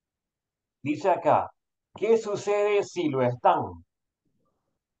 Dice acá, ¿qué sucede si lo están?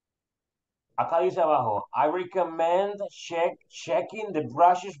 Acá dice abajo, I recommend checking the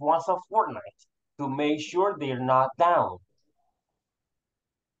brushes once a fortnight to make sure they're not down.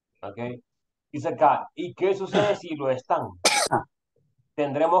 ¿Ok? Dice acá, ¿y qué sucede si lo están?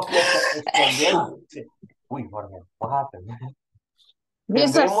 Tendremos que extender. Uy, Jorge, what happened?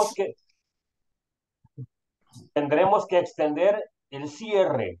 Tendremos que extender el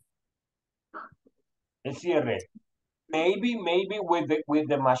cierre. El cierre. Maybe with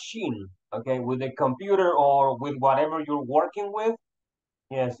the machine, okay, with the computer or with whatever you're working with.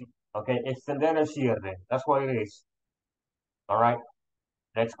 Yes, okay, extender el cierre. That's what it is. All right.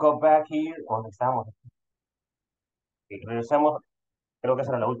 Let's go back here. ¿Dónde estamos? Okay, regresemos. Creo que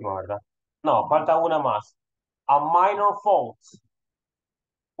será la última, ¿verdad? No, falta una más. A minor fault.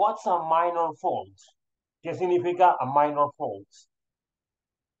 What's a minor fault? ¿Qué significa a minor fault?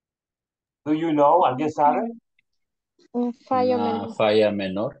 Do you know? ¿Alguien sabe? Un fallo Una menor. falla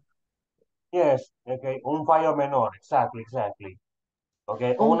menor. Yes, okay, un fallo menor. Exactly.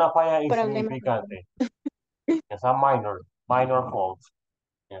 Okay, una falla insignificante. Yes, a minor fault.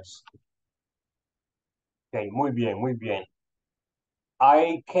 Yes. Okay, muy bien.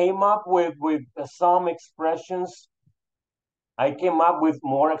 I came up with some expressions. I came up with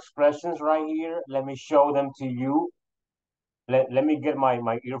more expressions right here. Let me show them to you. Let me get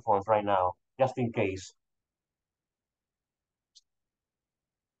my earphones right now, just in case.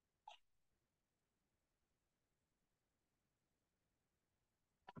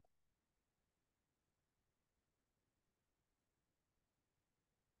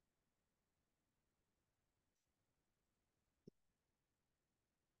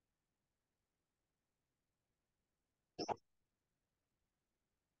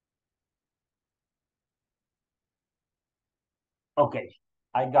 Okay,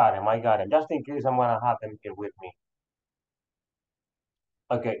 I got him. Just in case I'm gonna have them here with me.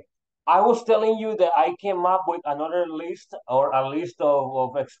 Okay, I was telling you that I came up with another list or a list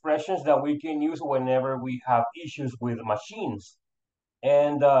of expressions that we can use whenever we have issues with machines.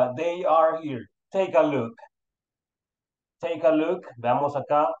 And they are here. Take a look. Veamos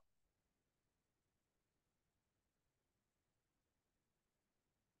acá.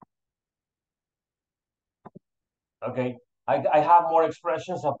 Okay, I have more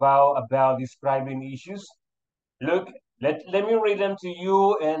expressions about describing issues. Look, Let me read them to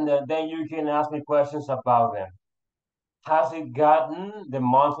you, and then you can ask me questions about them. Has it gotten the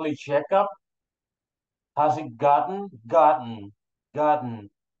monthly checkup? Has it gotten?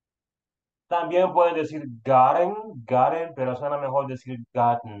 También pueden decir gotten, pero suena mejor decir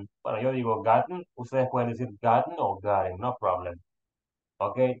gotten. Bueno, yo digo gotten, ustedes pueden decir gotten o gotten, no problem.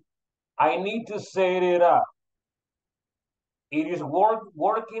 Okay. I need to set it up. It is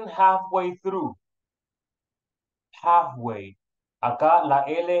working halfway through. Halfway. Acá la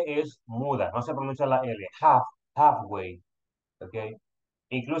L es muda, no se pronuncia la L. Halfway. Okay.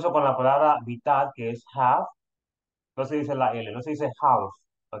 Incluso con la palabra mitad, que es half, no se dice la L, no se dice house.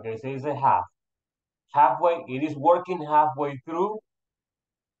 Okay, se dice half. Halfway, it is working halfway through.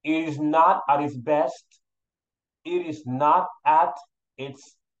 It is not at its best. It is not at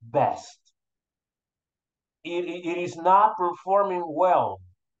its best. It is not performing well.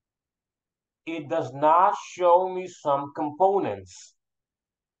 It does not show me some components.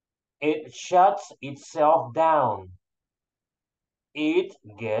 It shuts itself down. It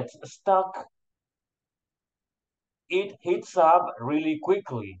gets stuck. It heats up really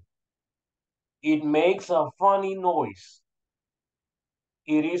quickly. It makes a funny noise.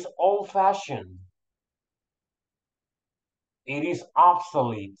 It is old-fashioned. It is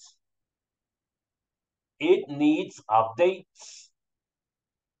obsolete. It needs updates,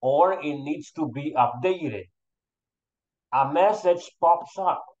 or it needs to be updated. A message pops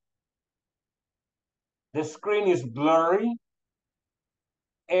up. The screen is blurry.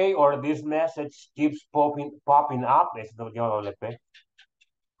 Or this message keeps popping up. Es doble P.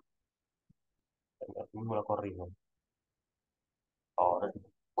 Me lo corrijo. Ahora,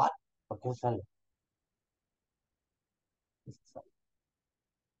 what? ¿Por qué sale?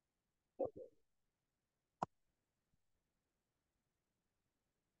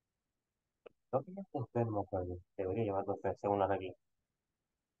 No que ya está enfermo, pero debería llevar dos veces según la regla.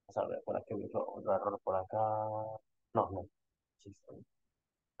 Vamos a ver, por aquí otro error por acá. No. Sí, sí.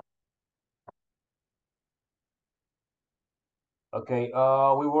 Okay,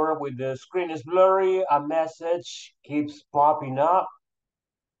 we were with the screen is blurry. A message keeps popping up.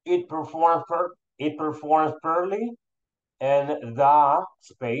 It performs poorly, and the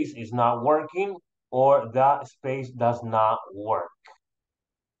space is not working, or the space does not work.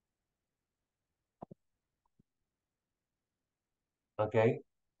 Okay.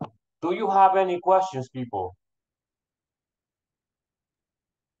 Do you have any questions, people?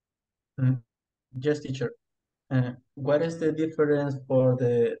 Yes, teacher. What is the difference for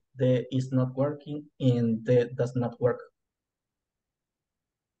the is not working and the does not work?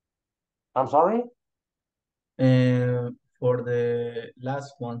 I'm sorry? For the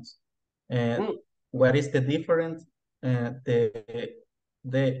last ones, what is the difference?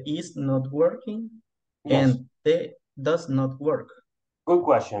 The is not working Yes. and the does not work. Good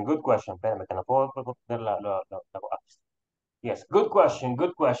question. Espérame, que no puedo poner Yes, good question.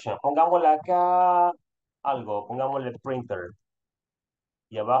 Pongámosle acá algo, pongámosle printer.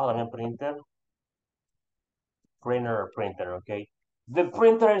 Y abajo también printer, okay? The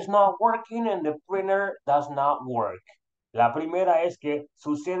printer is not working and the printer does not work. La primera es que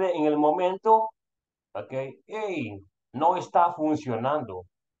sucede en el momento, okay? Hey, no está funcionando.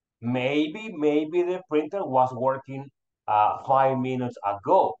 Maybe the printer was working 5 minutes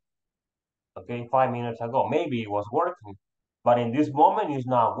ago. Okay, 5 minutes ago. Maybe it was working. But in this moment, it's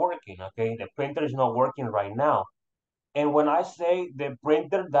not working, okay? The printer is not working right now. And when I say the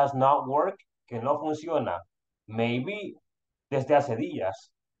printer does not work, que no funciona, maybe desde hace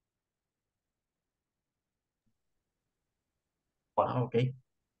días. Bueno, okay.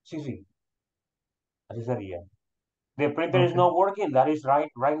 Sí. Así sería. The printer is not working, that is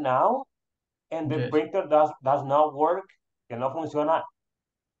right now. And the printer does not work, que no funciona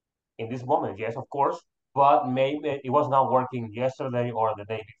in this moment. Yes, of course. But maybe it was not working yesterday or the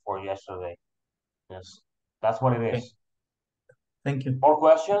day before yesterday. Yes, that's what it is. Thank you. More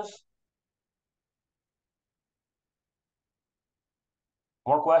questions?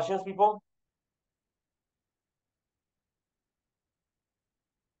 More questions, people?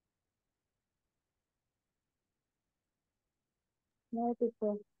 No,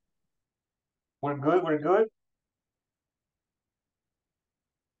 teacher. We're good?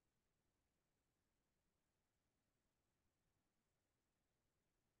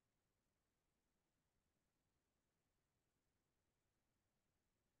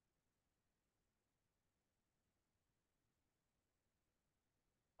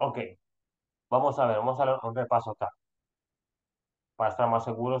 Ok, vamos a dar un repaso acá, para estar más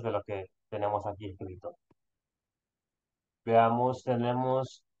seguros de lo que tenemos aquí escrito. Veamos,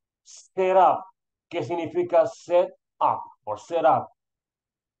 tenemos set up, que significa set up or set up.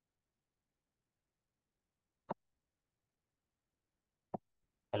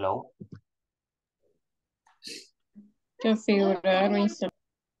 Hello. Configurar o instalar.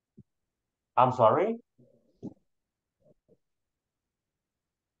 I'm sorry.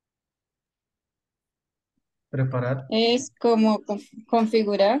 Preparar. Es como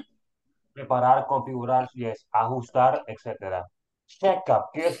configurar. Preparar, configurar, yes, ajustar, etc.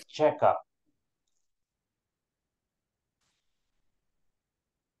 Checkup, ¿qué es checkup?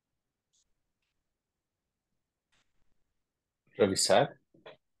 Revisar.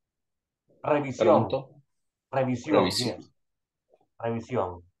 Revisión. Pregunto. Revisión, Revisión. yes.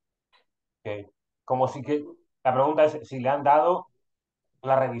 Revisión. Okay. Como si que, la pregunta es si le han dado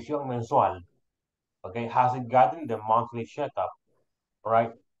la revisión mensual. Okay. Has it gotten the monthly checkup?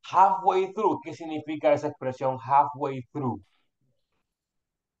 Right. Halfway through, ¿qué significa esa expresión halfway through?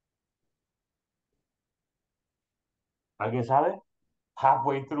 ¿Alguien sabe?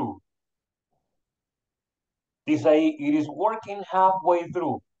 Halfway through. Dice ahí, it is working halfway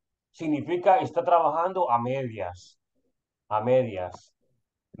through. Significa está trabajando a medias. A medias.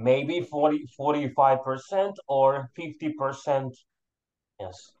 Maybe 45% or 50%.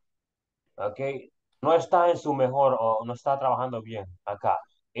 Yes. Okay. No está en su mejor o no está trabajando bien acá.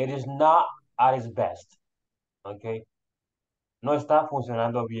 It is not at its best. Okay. No está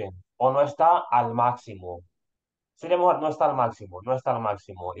funcionando bien o no está al máximo. Sería mejor, no está al máximo, no está al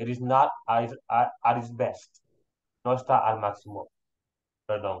máximo. It is not at its best. No está al máximo.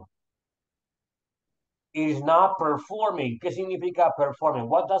 Perdón. It is not performing. ¿Qué significa performing?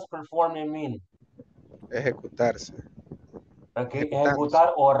 What does performing mean? Ejecutarse. Okay. Ejecutándose.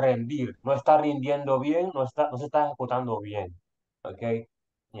 Ejecutar o rendir. No está rindiendo bien, no se está ejecutando bien. Okay.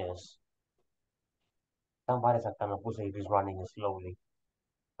 Yes. Somebody acá me puse it is running slowly.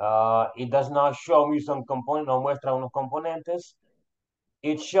 It does not show me some component, no muestra unos componentes.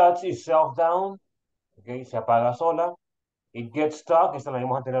 It shuts itself down. Okay. Se apaga sola. It gets stuck, esto lo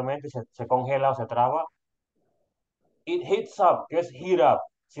vimos anteriormente, se congela o se traba. It heats up, ¿qué es heat up?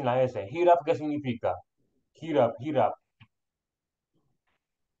 Sin la S. Heat up, ¿qué significa? Heat up, heat up.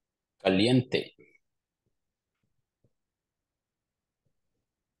 Caliente.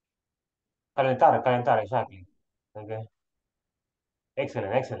 Calentar, calentar, exactly. Okay.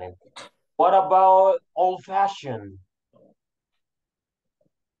 Excellent, excellent. What about old-fashioned?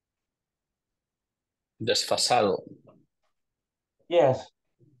 Desfasado. Yes.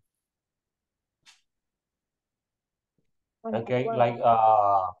 Okay, like,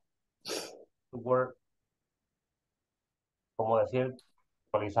 word, como decir,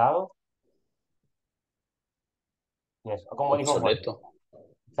 actualizado. Yes, como dijo Juan. Obsoleto.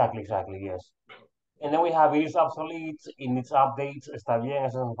 Exactly, yes. And then we have it is obsolete, it needs updates, está bien,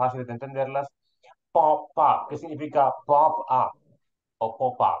 esas son fáciles de entenderlas. Pop up, ¿qué significa pop up o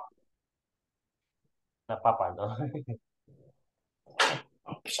pop up? Una papa, ¿no?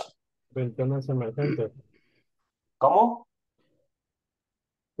 Ventanas emergentes. ¿Cómo?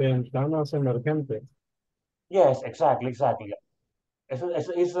 Ventanas emergentes. Yes, exactly.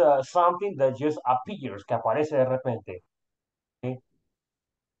 It's something that just appears, que aparece de repente. ¿Sí?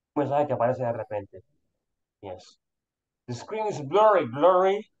 Un mensaje que aparece de repente. Yes. The screen is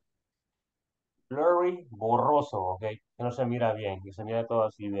blurry, borroso, ¿ok? Que no se mira bien, que se mira todo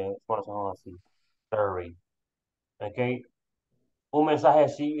así de corazón así. Blurry. ¿Ok? Un mensaje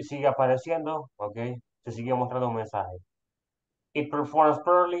sigue apareciendo, ¿ok? Se sigue mostrando un mensaje. It performs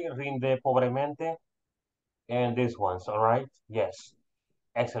poorly, rinde pobremente. And this one's, all right? Yes.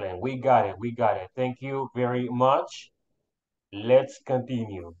 Excellent. We got it. Thank you very much. Let's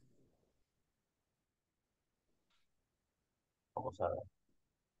continue. Vamos a ver.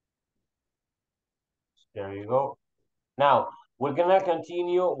 There you go. Now, we're gonna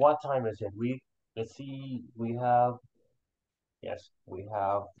continue. What time is it? Let's see, yes, we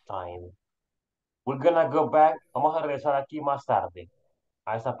have time. We're gonna go back. Vamos a regresar aquí más tarde,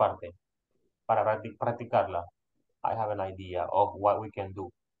 a esa parte, para practicarla. I have an idea of what we can do.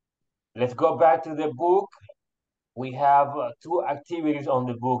 Let's go back to the book. We have two activities on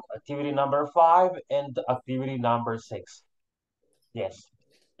the book, activity number 5 and activity number 6. Yes,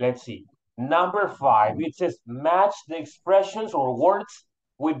 let's see. Number 5, it says match the expressions or words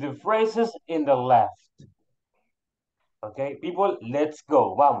with the phrases in the left. Okay, people, let's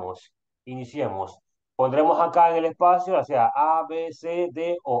go. Vamos, iniciemos. Pondremos acá en el espacio, o sea, A, B, C,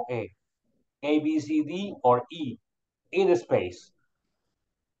 D o E. A, B, C, D or E in the space.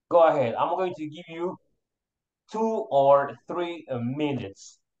 Go ahead. I'm going to give you 2 or 3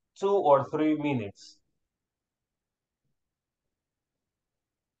 minutes. 2 or 3 minutes.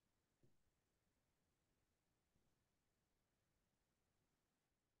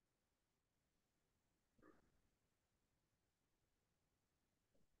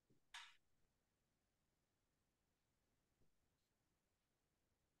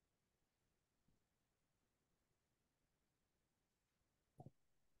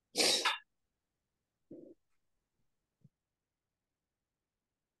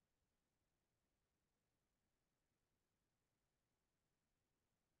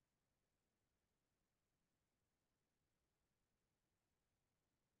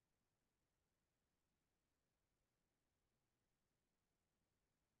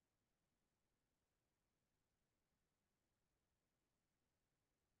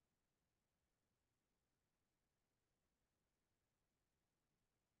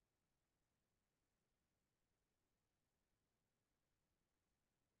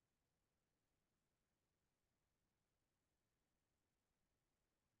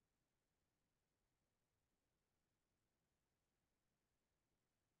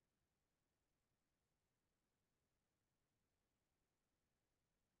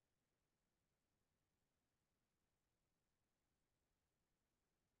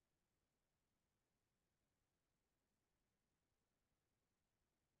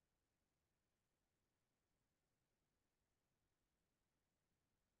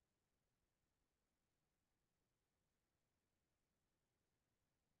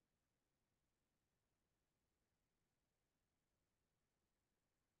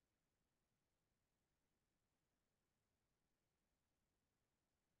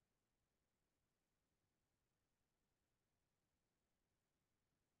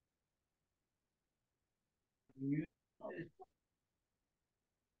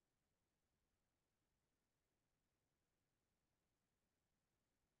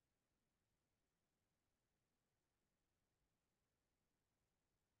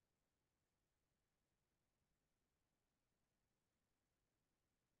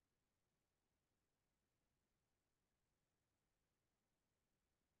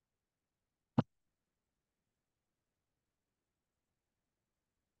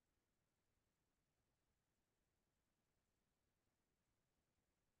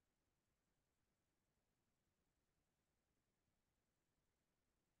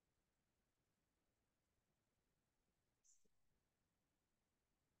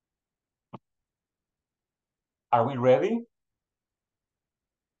 Are we ready?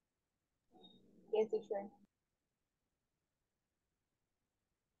 Yes, teacher.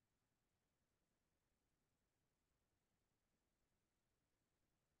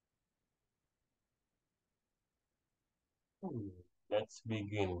 Let's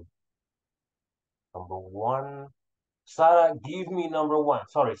begin. Number one. Sarah, give me number one.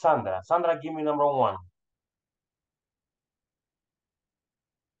 Sorry, Sandra. Sandra, give me number one.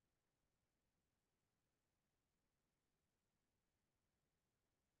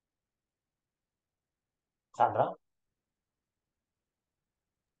 Sandra?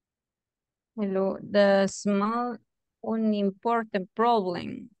 Hello, the small unimportant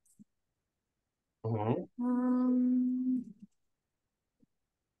problem. Mm-hmm.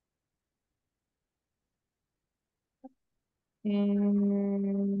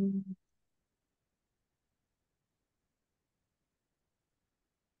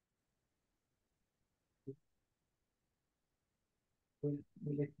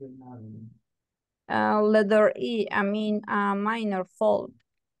 Um, letter E, I mean a minor fault.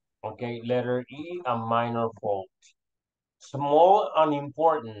 Okay, letter E, a minor fault. Small,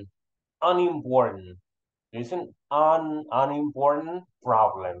 unimportant. Unimportant. Listen, unimportant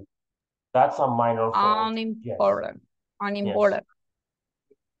problem. That's a minor fault. Yes. Unimportant. Yes. Unimportant.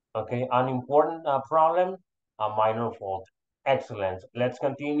 Okay, unimportant problem, a minor fault. Excellent. Let's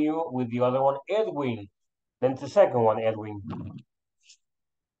continue with the other one, Edwin. Then the second one, Edwin.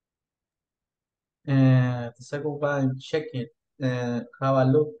 And the second one, check it and have a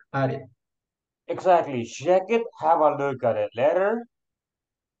look at it. Exactly. Check it, have a look at it. Letter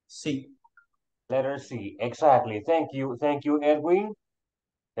C. Letter C. Exactly. Thank you. Thank you, Edwin.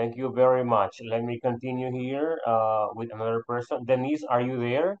 Thank you very much. Let me continue here with another person. Denise, are you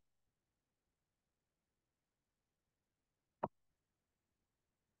there?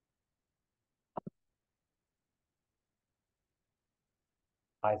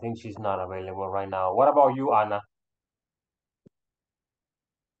 I think she's not available right now. What about you, Anna?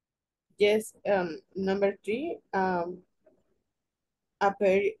 Yes, number three, a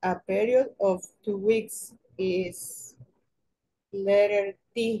period of 2 weeks is letter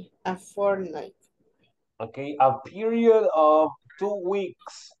T, a fortnight. Okay, a period of 2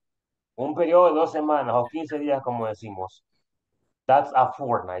 weeks. Un periodo de 2 semanas o 15 días, como decimos. That's a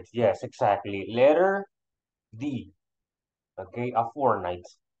fortnight. Yes, exactly. Letter D. Okay, a fortnight.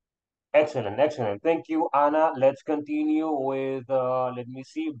 Excellent, excellent. Thank you, Anna. Let's continue with, let me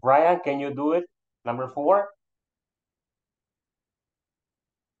see. Brian, can you do it? Number 4.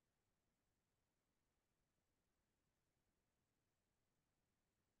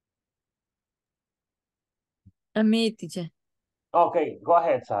 Me, teacher. Okay, go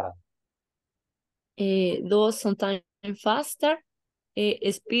ahead, Sarah. Do sometimes faster.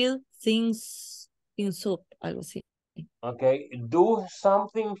 Speed things up, algo así. Okay, do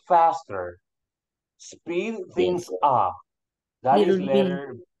something faster. Speed things Yes. up. That is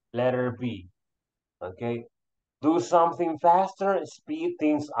Little B. letter B. Okay, do something faster, speed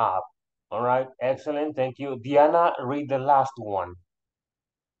things up. All right, excellent. Thank you. Diana, read the last one.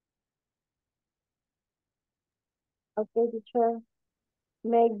 Okay, teacher.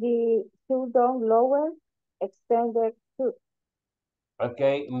 Make the shutdown lower, extend the shoot.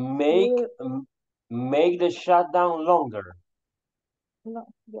 Okay, make the shutdown longer. No,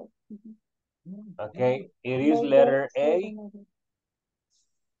 yes. Okay, it is Make letter A.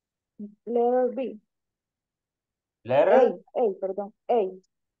 Letter B. Letter? Perdón, A.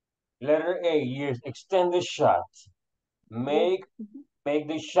 Letter A, yes, extend the shut. Yes. Make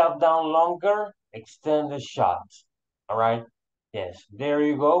the shutdown longer, extend the shut. All right, yes, there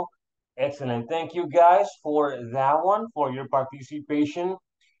you go. Excellent. Thank you guys for that one, for your participation.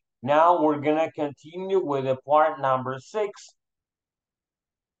 Now we're gonna continue with the part number 6.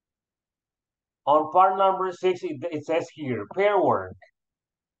 On part number 6, it says here, pair work.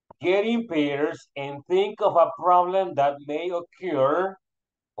 Get in pairs and think of a problem that may occur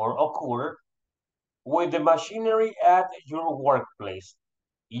with the machinery at your workplace.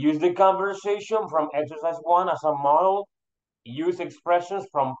 Use the conversation from exercise 1 as a model. Use expressions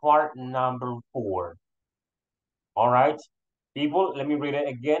from part number 4. All right, people, let me read it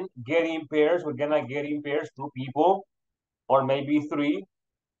again. Get in pairs. We're gonna get in pairs, 2 people, or maybe 3.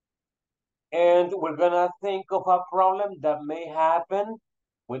 And we're gonna think of a problem that may happen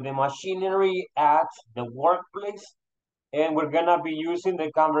with the machinery at the workplace. And we're gonna be using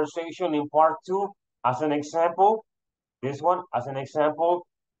the conversation in part 2 as an example. This one as an example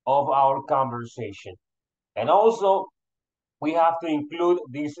of our conversation. And also, we have to include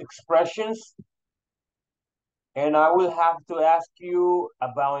these expressions. And I will have to ask you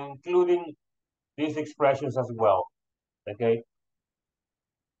about including these expressions as well. Okay.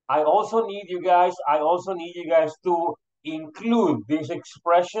 I also need you guys to include these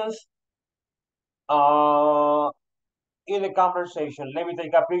expressions in the conversation. Let me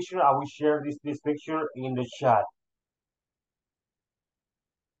take a picture. I will share this picture in the chat.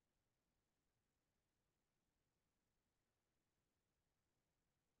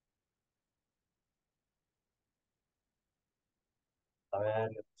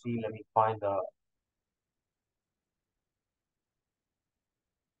 Let's see, let me find the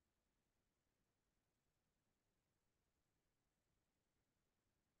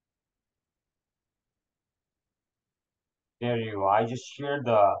there you go. I just shared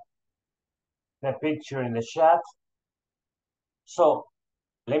the picture in the chat. So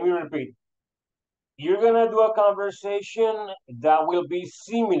let me repeat. You're gonna do a conversation that will be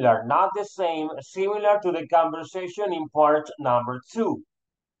similar, not the same, similar to the conversation in part number 2.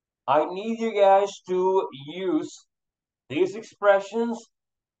 I need you guys to use these expressions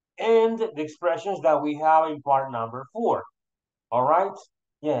and the expressions that we have in part number 4. All right?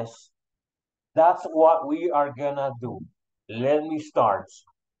 Yes, that's what we are gonna do. Let me start.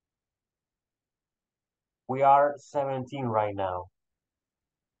 We are 17 right now.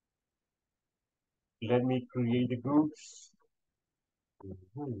 Let me create the groups.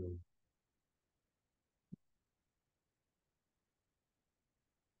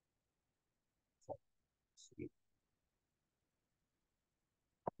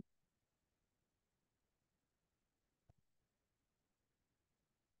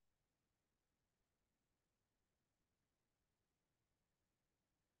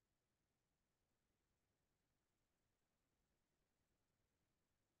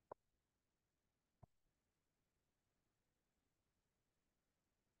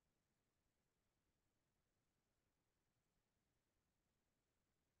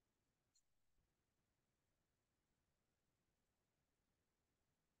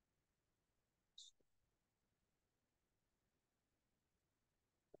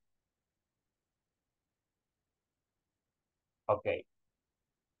 Ok.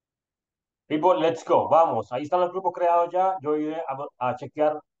 People, let's go. Vamos. Ahí están los grupos creados ya. Yo iré a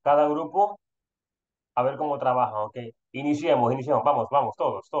chequear cada grupo a ver cómo trabajan. Ok. Iniciemos. Vamos, vamos,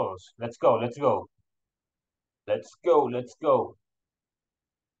 todos. Let's go, let's go. Let's go, let's go.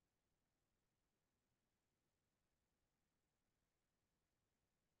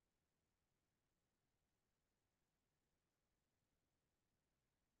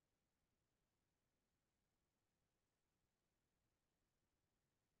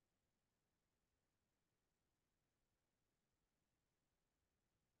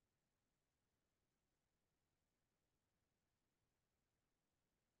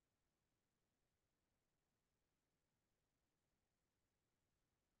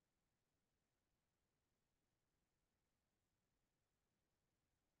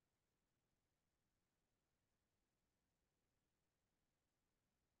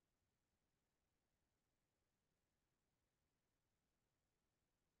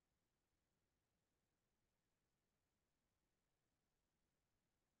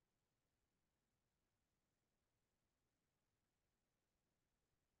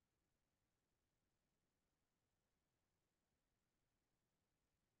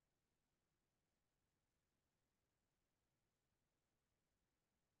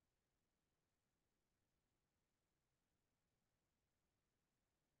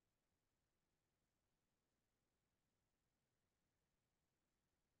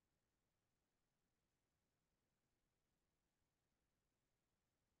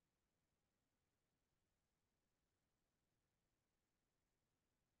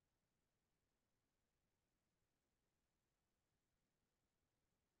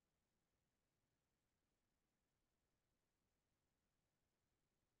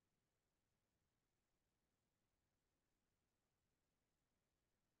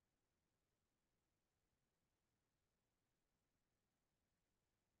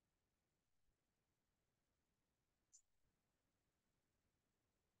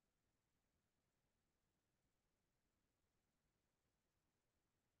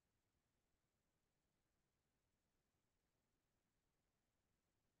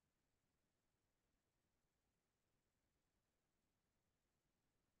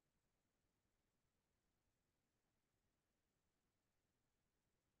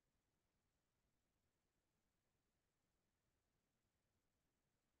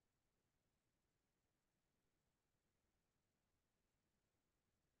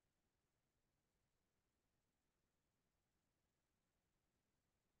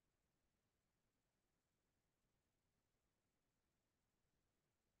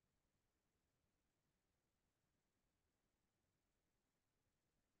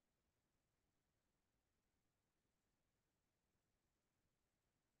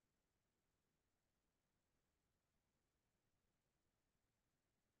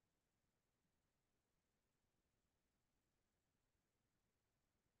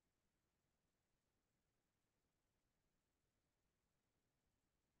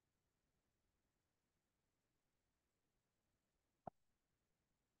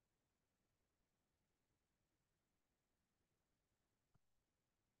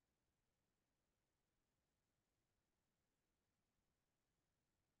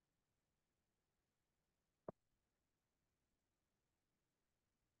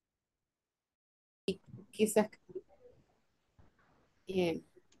 quizás. Bien.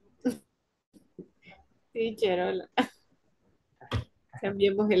 Teacher, hola.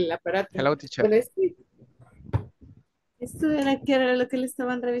 Cambiemos el aparato. Hello, teacher. Bueno, esto era que era lo que le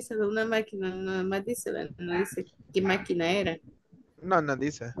estaban revisando, una máquina, nada más dice, ¿verdad? No dice qué máquina era. No, no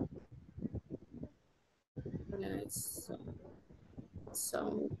dice.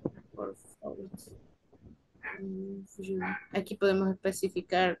 Sound or aquí podemos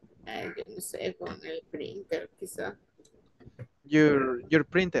especificar, yo no sé, con el printer, quizá. Your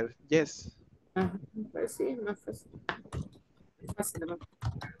printer, yes. Ajá, pues sí, más fácil. Fácil, ¿no?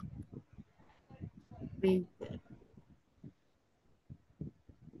 Printer.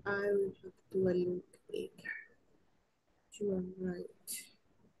 I will have to look it. You are right.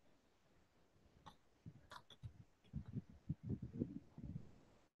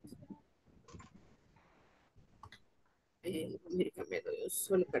 Mira, me doy un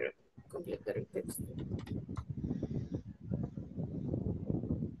solo para completar el texto.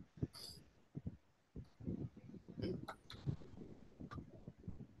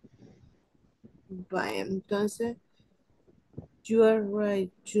 Vaya, entonces, you are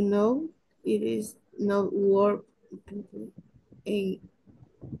right. You know, it is not work and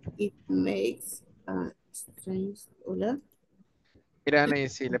it makes a strange. Hola. Mira, y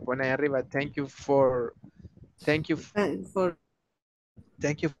si le pone ahí arriba, thank you For taking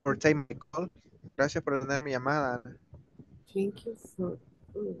my call. Gracias por tener mi llamada. thank you for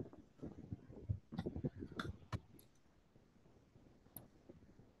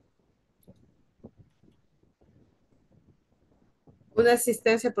una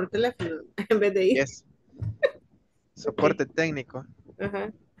asistencia por teléfono en vez de ir. Yes. Soporte técnico.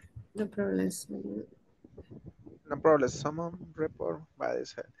 Ajá. No problem. No problem. Someone report. Va a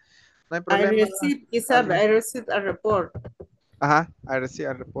decir. No hay I problema. received, quizá, I received a report. Ajá, I received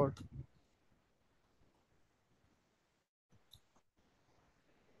a report.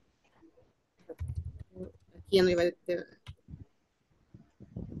 Aquí ya no iba a decir.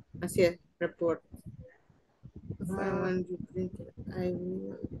 Así es, report. When you print it, I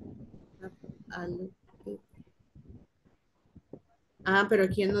will have a look at it. Ah, pero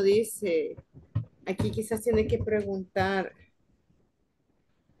aquí no dice. Aquí quizás tiene que preguntar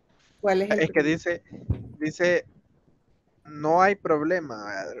cuál es el Es que dice, no hay problema.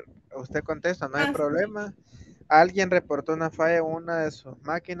 Usted contesta, no hay problema. Alguien reportó una falla en una de sus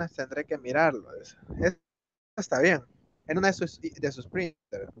máquinas, tendré que mirarlo. Eso está bien. En una de sus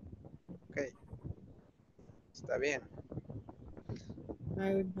printers. Ok. Está bien.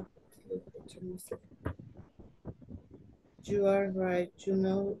 I will have to look at your message. You are right. You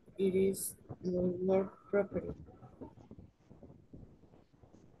know it is no work property.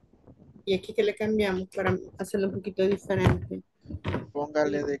 Y aquí que le cambiamos para hacerlo un poquito diferente.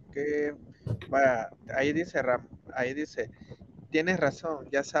 Póngale de que, vaya, ahí dice, tienes razón,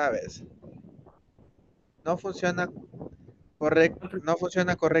 ya sabes. No funciona no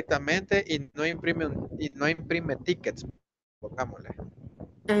funciona correctamente y no imprime tickets. Pongámosle.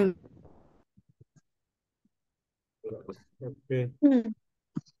 Ok.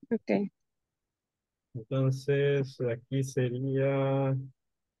 Ok. Entonces, aquí sería,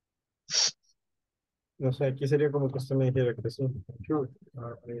 no sé, aquí sería como que usted me dijera que sí. Sure.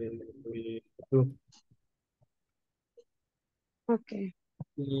 Tú. Ok.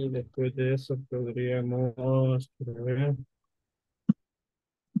 Y después de eso podríamos, quiero ver,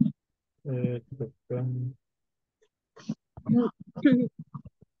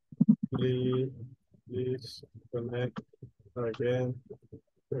 please connect again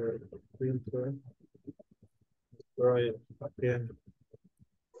to printer. Right, again.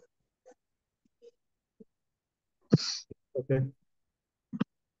 Okay.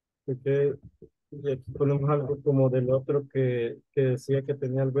 Okay. Y aquí ponemos algo como del otro que decía que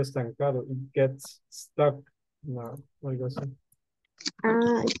tenía algo estancado. It gets stuck. No, algo así.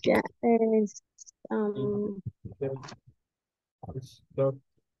 Ah, ya es. Stuck.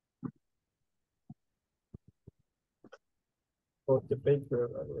 Or the paper,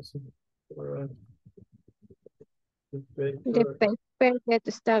 algo así. Alright. The The paper. paper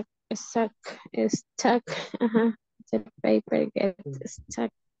gets stuck. Ajá. The paper gets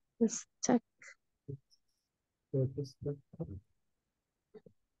stuck. Stuck.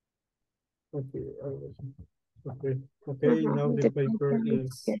 Okay, algo así. Okay, okay, Ajá. now the paper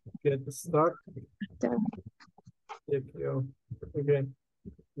is get stuck. Stuck. There you go. Okay.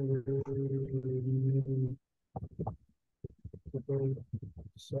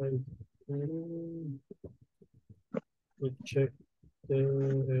 Side. We check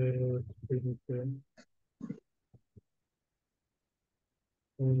the printer.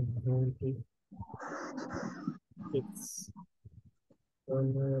 It's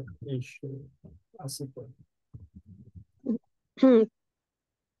an issue. Así pues.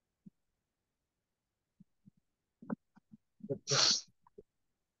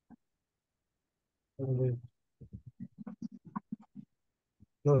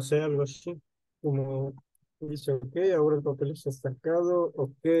 No sé, algo así. Como dice, ok, ahora el papel está estancado,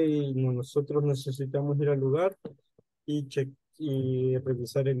 ok, nosotros necesitamos ir al lugar y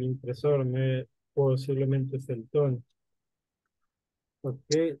revisar el impresor, posiblemente es el tono. Ok,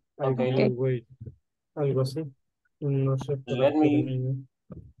 I Okay, will wait. Algo así. No sé para let qué me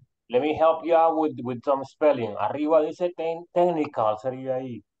let me help you out with some spelling. Arriba dice technical, sería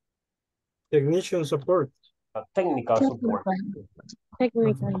ahí. Technician support. Technical support.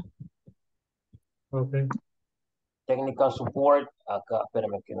 Technically. Ok. Technical support. Acá,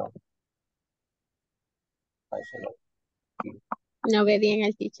 espérame que no. Ahí se lo- No ve bien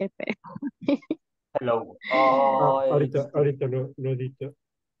el teacher, pero. Hello. Ahorita lo edito.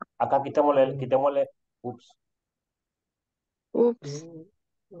 Acá quitémosle. Ups. Oops.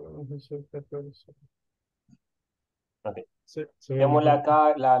 Okay. Se ve Quitémosle mejor.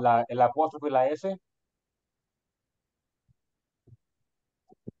 acá el apóstrofe y la S.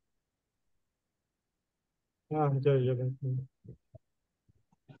 Ya lo entiendo.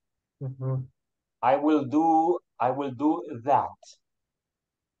 Ajá. I will do that.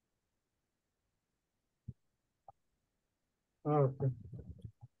 Ok.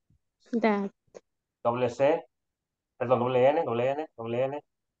 That. Doble C, perdón, doble N, double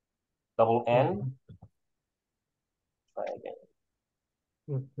N. Ok.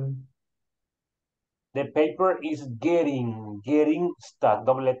 The paper is getting stuck,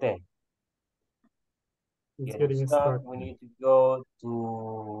 double T. It's Getting getting stuck. stuck. We need to go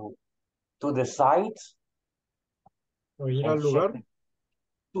to the site O ir al and check lugar.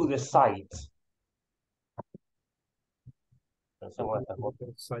 to the site.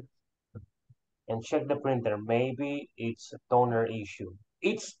 Site. And check the printer. Maybe it's a toner issue.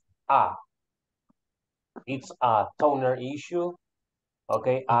 It's a toner issue.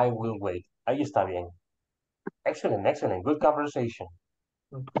 Okay, I will wait. Ahí está bien. Excellent, excellent. Good conversation.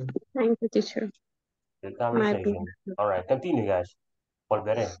 Okay. Thank you, teacher. Good conversation. All right, continue, guys.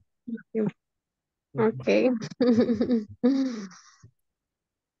 Volveré. Okay.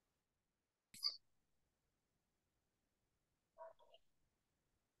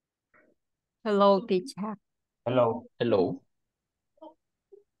 Hello, teacher. Hello. Hello.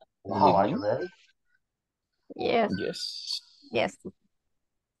 Wow, are you Evening. ready? Yes. Yes. Yes.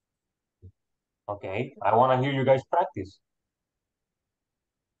 Okay, I want to hear you guys practice.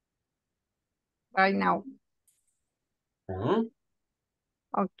 Right now. Mm-hmm.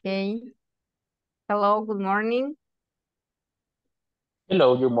 Okay. Hello, good morning.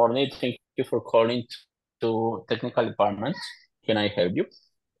 Hello, good morning. Thank you for calling to technical department. Can I help you?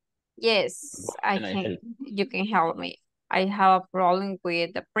 Yes, I Can I can. help? You can help me. I have a problem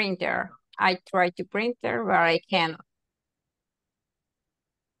with the printer. I try to printer, but I cannot.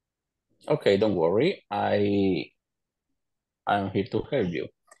 Okay, don't worry. I'm here to help you.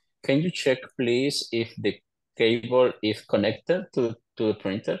 Can you check, please, if the cable is connected to the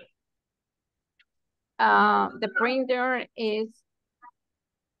printer? The printer is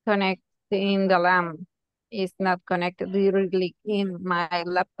connecting the lamp. It's not connected directly in my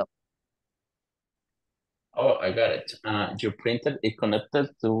laptop. Oh, I got it. Your printer is connected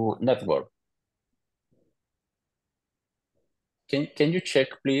to network. Can you check,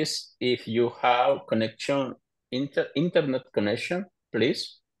 please, if you have connection, internet connection,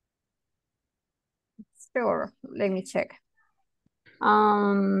 please? Sure, let me check.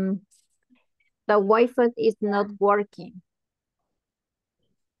 The Wi-Fi is not working.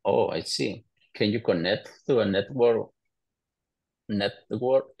 Oh, I see. Can you connect to a network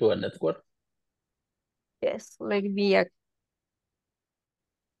to a network? Yes, let me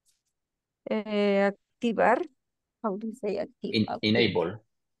activar. How do you say active? Enable.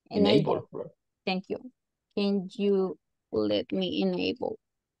 Enable. Thank you. Can you let me enable?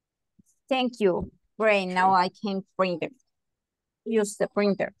 Thank you. Great. Now I can print it. Use the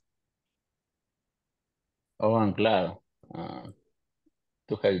printer. Oh, I'm glad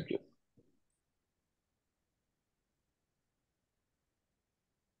to help you.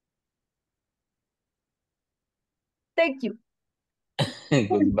 Thank you.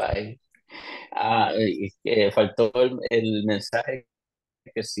 Goodbye. Faltó el mensaje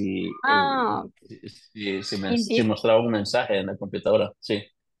que si, si mostraba un mensaje en la computadora, sí,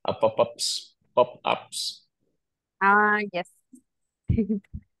 a pop-ups. Yes.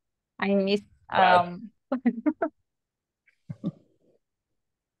 I missed,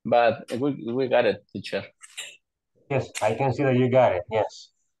 But we got it, teacher. Yes, I can see that you got it.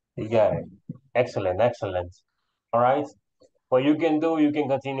 Yes, you got it. Excellent, excellent. All right. What you can do, you can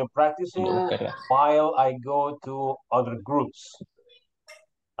continue practicing while I go to other groups.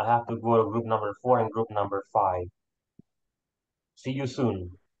 I have to go to group number 4 and group number 5. See you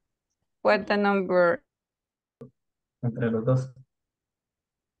soon. What the number? Entre los dos.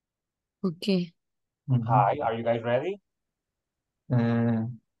 Okay. Hi, are you guys ready?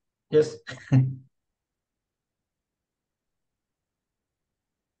 Yes.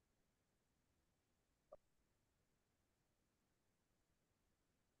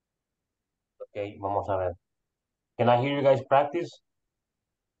 Okay, vamos a ver. Can I hear you guys practice?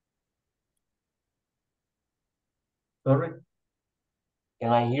 Sorry.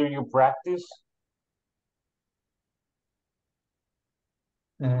 Can I hear you practice?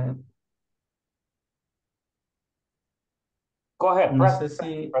 Go ahead, No sé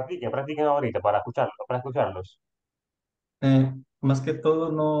si, practiquen ahorita para escucharlos. más que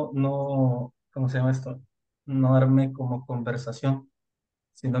todo, ¿cómo se llama esto? No armé como conversación,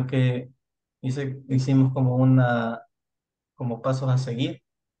 sino que hicimos como pasos a seguir.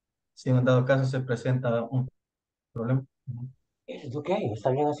 Si en dado caso se presenta un problema. Es ok,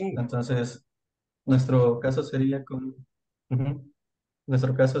 está bien así. Entonces, nuestro caso sería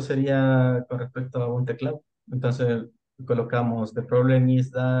nuestro caso sería con respecto a un teclado. Entonces, colocamos, the problem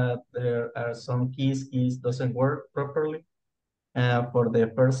is that there are some keys doesn't work properly. For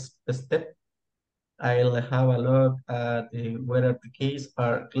the first step, I'll have a look at whether the keys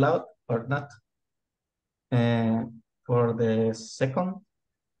are loud or not. For the second,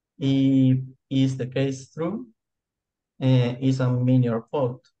 if is the case true, is a minor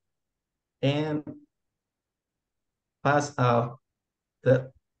fault. And pass out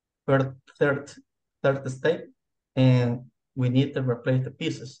the third step, and we need to replace the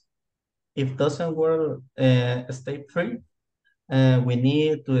pieces. If doesn't work, step 3, we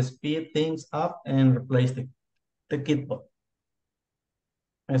need to speed things up and replace the keyboard.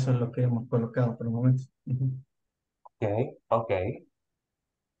 Eso es lo que hemos colocado por el momento. Okay, okay.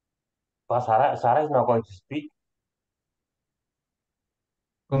 But Sarah is not going to speak.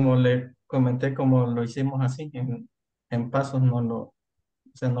 Como le comenté, como lo hicimos así, en pasos, o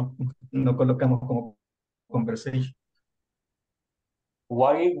sea, no colocamos como conversation.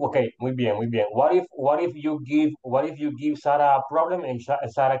 What if, okay, muy bien, muy bien. What if you give Sarah a problem and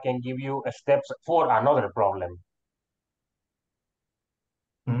Sarah can give you steps for another problem?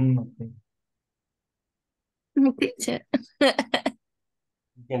 Okay. Teacher.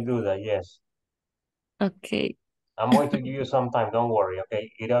 You can do that, yes. Okay. I'm going to give you some time, don't worry,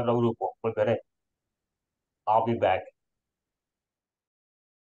 okay? Ir a otro grupo, volveré. I'll be back.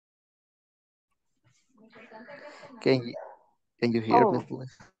 Can you hear me,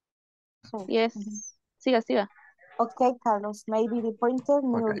 please? Yes. Siga. Okay, Carlos, maybe the printer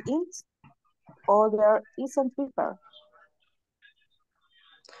needs ink or there isn't paper.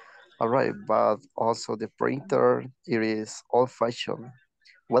 All right, but also the printer, it is old-fashioned.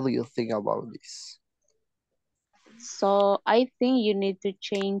 What do you think about this? So I think you need to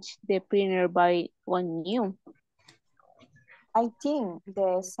change the printer by one new. I think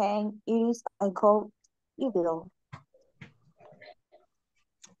the same is a good ideal.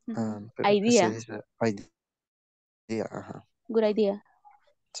 Idea. Idea, Good idea.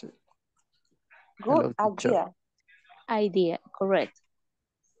 Sí. Good idea. Idea, correct.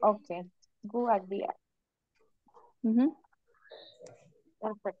 Okay, good idea.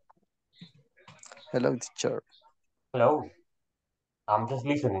 Perfect. Hello, teacher. Hello. I'm just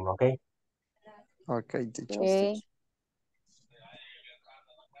listening, okay? Okay, teacher. Okay.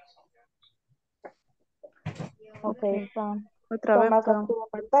 Okay, Otra vez. toma captura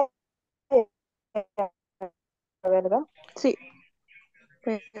pantalla, ¿verdad? Sí.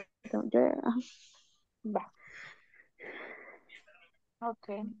 Va.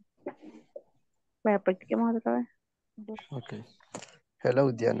 Okay. Vaya, practiquemos otra vez. Okay.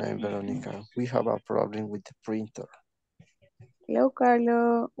 Hello, Diana and Veronica. We have a problem with the printer. Hello,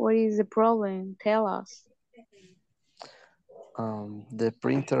 Carlo. What is the problem? Tell us. The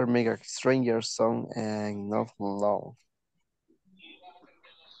printer makes a stranger sound and not loud.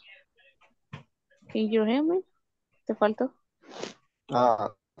 Can you hear me? ¿Te faltó?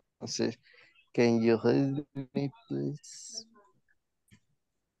 Sí. Can you help me, please?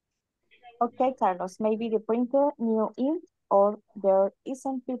 Okay, Carlos, maybe the printer needs ink or there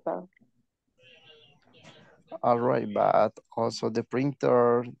isn't paper. All right, but also the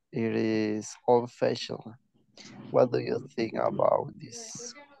printer, it is old-fashioned. What do you think about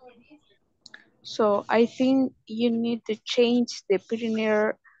this? So I think you need to change the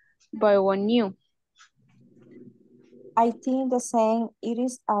printer by one new. I think the same. It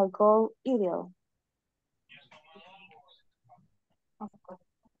is a goal ideal.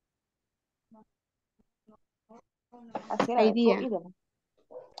 Así era, go Idea. ideal.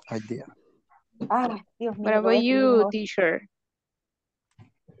 Idea. Ah, Dios What mío, lo voy about a escribir you, mejor. teacher?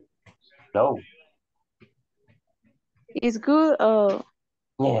 No. Is good or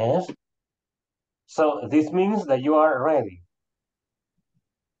Yes. So this means that you are ready.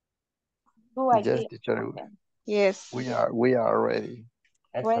 Good Yes, idea. teacher. Okay. yes? We are ready. Ready.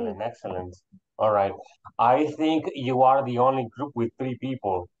 Excellent, excellent. All right. I think you are the only group with 3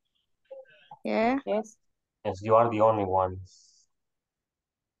 people. Yeah. Yes. Yes, you are the only ones.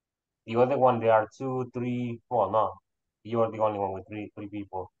 The other one, there are 2, 3, 4. No, you are the only one with three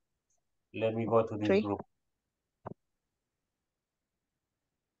people. Let me go to this 3. group.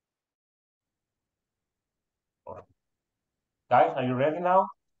 Guys, are you ready now?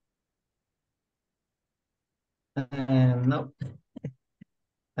 No.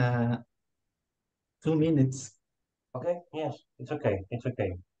 2 minutes. Okay. Yes, it's okay. It's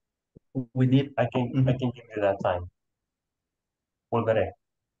okay. We need. I can give you that time. Volveré.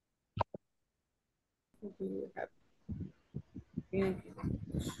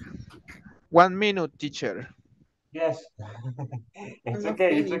 1 minute, teacher. Yes. It's I'm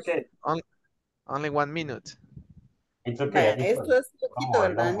okay. It's finished. okay. Only 1 minute. It's okay. I just Esto es don't poquito,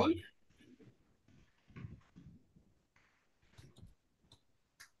 worry. ¿verdad, Don't Dani? worry.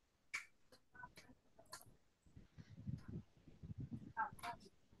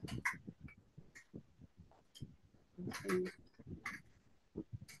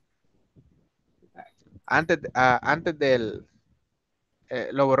 Antes del...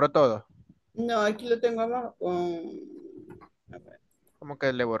 lo borró todo. No, aquí lo tengo abajo. A ver. Como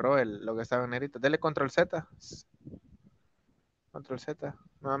que le borró lo que estaba en negrito. Dele control Z. Control Z.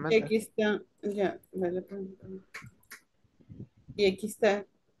 Y Nuevamente. aquí está, ya, vale. Y aquí está,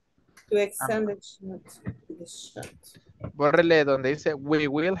 to extend the shot. Bórrele donde dice we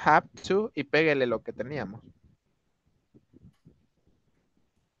will have to y péguele lo que teníamos.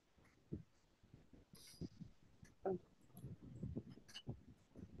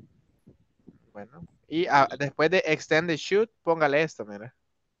 Bueno. Y después de extend the shoot, póngale esto, mira.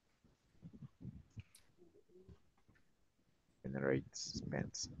 Generate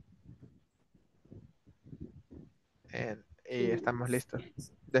suspense. Y estamos listos.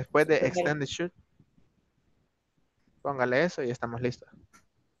 Después de extend the shoot, póngale eso y estamos listos.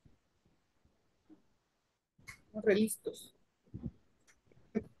 Re listos.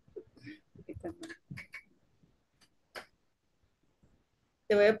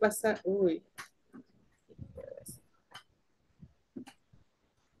 Te voy a pasar, uy.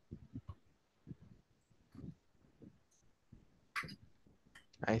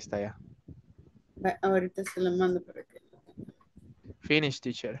 Ahí está ya. Ahorita se lo mando para que. Finish,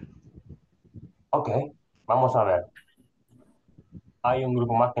 teacher. Ok. Vamos a ver. Hay un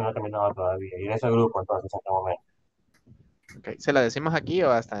grupo más que no ha terminado todavía. Y en ese grupo, entonces, en este momento. Okay. ¿Se la decimos aquí o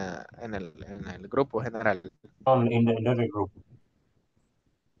hasta en el grupo general? In the other group.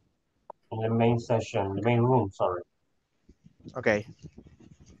 In the main session, the main room, sorry. Ok.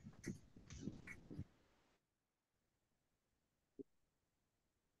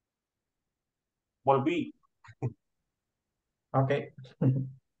 Volví. Okay.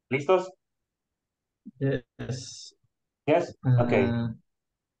 ¿Listos? Yes. Yes? Okay.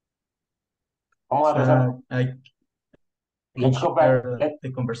 Vamos a empezar. Let's go back.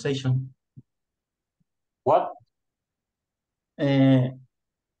 The conversation. What?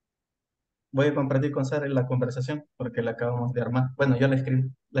 Voy a compartir con Sara la conversación porque la acabamos de armar. Bueno, yo la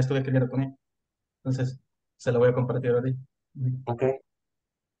estuve escribiendo con ella. Entonces, se la voy a compartir ahorita. Ok.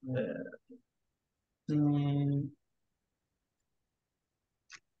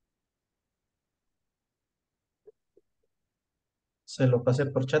 Se lo pasé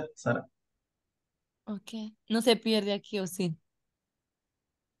por chat, Sara. Ok. No se pierde aquí, ¿o sí?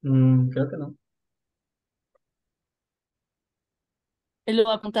 Creo que no. Él lo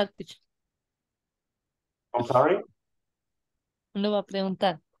va a contar, teacher. I'm sorry? Lo va a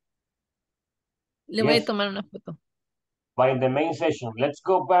preguntar. Le voy a tomar una foto. By the main session. Let's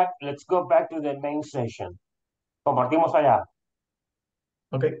go back to the main session. Compartimos allá.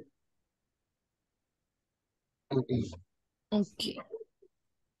 Ok. Ok.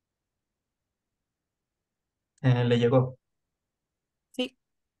 Le llegó. Sí.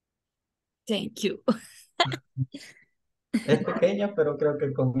 Thank you. Es pequeña, pero creo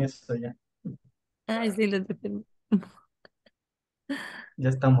que con eso ya. Ay, sí, lo depende. Ya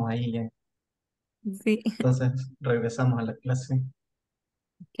estamos ahí ya. Sí. Entonces, regresamos a la clase.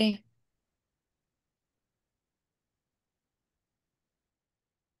 Ok.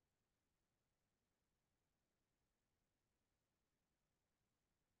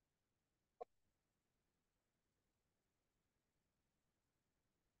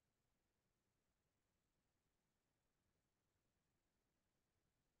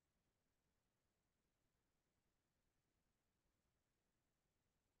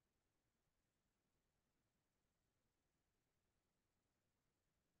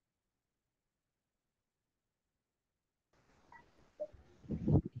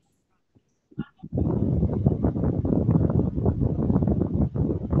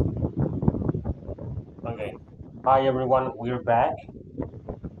 Hi everyone, we're back.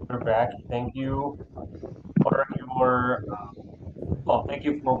 We're back. Thank you for your thank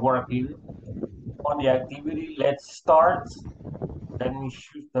you for working on the activity. Let's start. Let me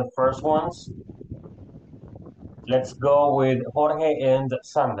choose the first ones. Let's go with Jorge and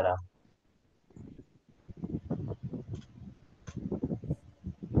Sandra.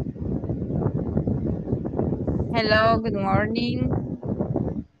 Hello, good morning.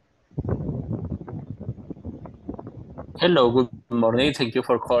 Hello, good morning. Thank you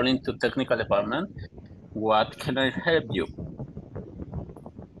for calling to technical department. What can I help you?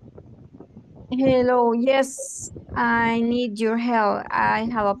 Hello, yes, I need your help. I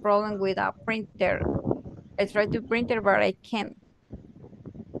have a problem with a printer. I tried to print it, but I can't.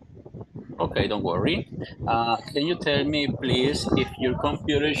 Okay, don't worry. Can you tell me, please, if your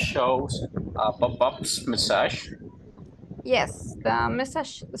computer shows a pop-ups message? Yes, the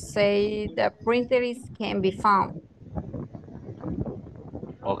message say the printer is can be found.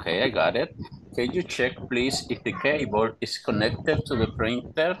 Okay, I got it. Can you check, please, if the cable is connected to the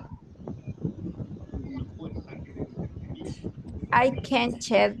printer? I can't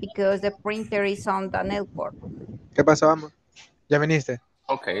check because the printer is on the network. ¿Qué pasó, amor? ¿Ya viniste?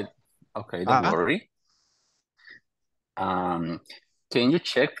 Okay, don't worry. Can you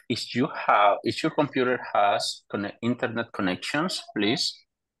check if your computer has internet connections, please?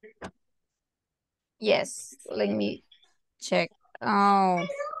 Yes, let me check. Oh,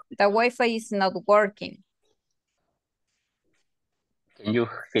 the Wi-Fi is not working. Can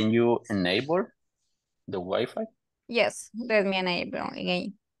you enable the Wi-Fi? Yes, let me enable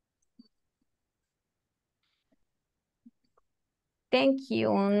again. Thank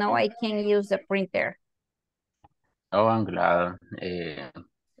you. Now I can use the printer. Oh, I'm glad.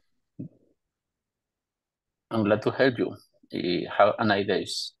 I'm glad to help you. Have a nice day.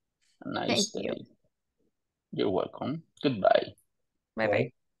 A nice Thank day. you. You're welcome. Goodbye.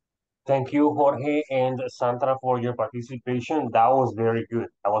 Bye-bye. Thank you, Jorge and Sandra, for your participation. That was very good.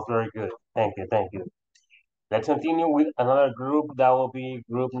 That was very good. Thank you. Thank you. Let's continue with another group. That will be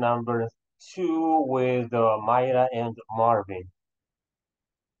group number 2 with Mayra and Marvin.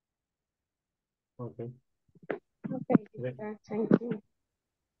 Okay. Okay, thank you.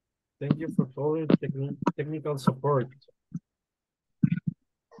 Thank you for calling technical support.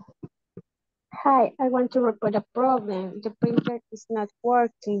 Hi, I want to report a problem. The printer is not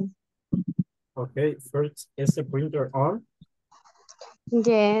working. Okay, first, is the printer on?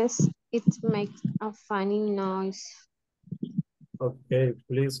 Yes, it makes a funny noise. Okay,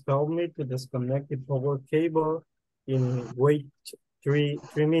 please help me to disconnect the power cable in wait three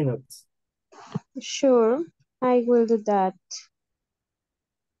minutes. Sure, I will do that.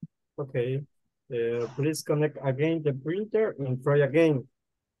 Okay, please connect again the printer and try again.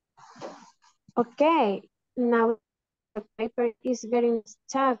 Okay, now the paper is getting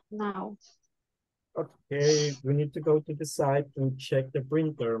stuck now. Okay, we need to go to the site and check the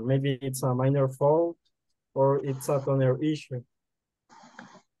printer. Maybe it's a minor fault or it's a toner issue.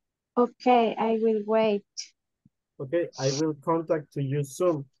 Okay, I will wait. Okay, I will contact to you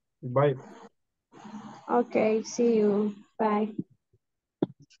soon. Bye. Okay, see you. Bye.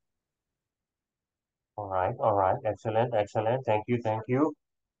 All right. Excellent. Thank you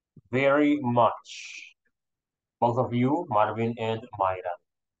very much. Both of you, Marvin and Mayra.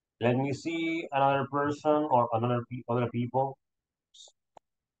 Let me see another person or other people.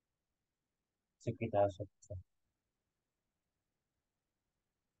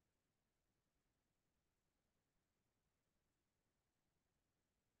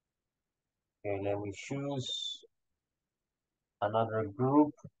 Okay, let me choose another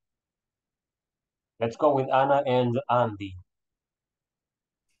group. Let's go with Anna and Andy.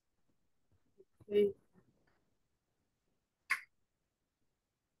 Okay.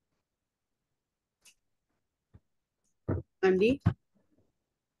 Andy?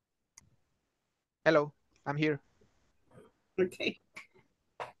 Hello, I'm here. Okay.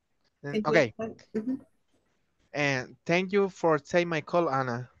 Okay. And thank you for taking my call,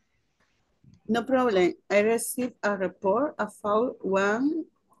 Anna. No problem. I received a report about one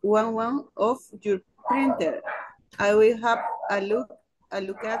of your printer. I will have a look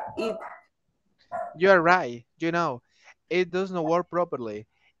at it. You are right. You know, it does not work properly,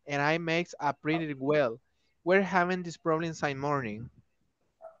 and I makes a printed well. We're having this problem since morning.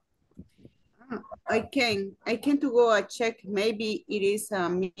 I can to go and check. Maybe it is a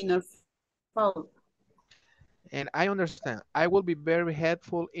minor fault. And I understand. I will be very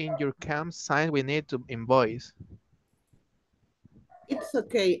helpful in your camp since we need to invoice. It's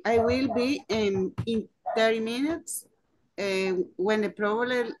okay. I will be in 30 minutes. When the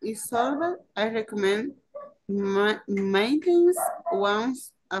problem is solved, I recommend Maintenance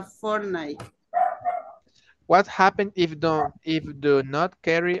once a fortnight. What happens if do not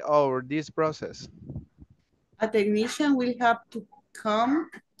carry over this process? A technician will have to come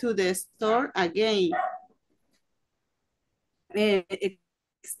to the store again.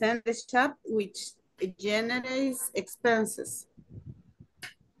 Extend the shop, which generates expenses.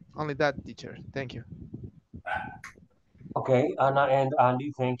 Only that, teacher. Thank you. Okay, Anna and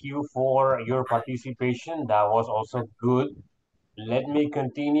Andy, thank you for your participation. That was also good. Let me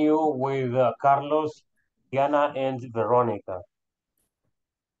continue with Carlos, Diana, and Veronica.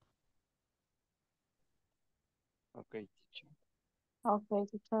 Okay, teacher. Okay,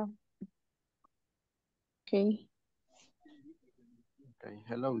 teacher. Okay. Okay,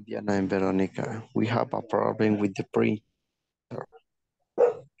 hello, Diana and Veronica. We have a problem with the printer.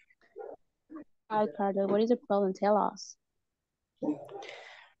 Hi, Carlos. What is the problem? Tell us.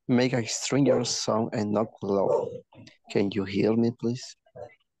 Make a stranger sound and not low. Can you hear me, please?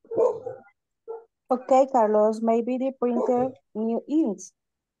 Okay, Carlos, maybe the printer new inks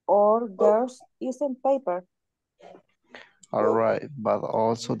or there's isn't paper. All right, but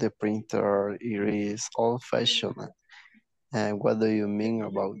also the printer it is old-fashioned. And what do you mean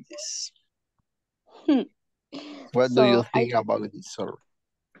about this? What do you So I think about this, sir?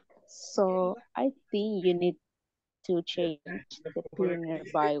 so I think you need to change the printer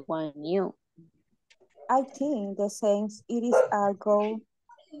by one new. I think the sense it is a good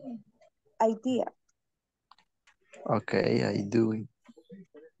idea. Okay, I do it.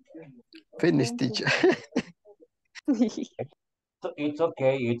 Finish, Thank you. teacher. So it's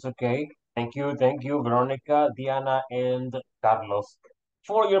okay, it's okay. Thank you, Veronica, Diana, and Carlos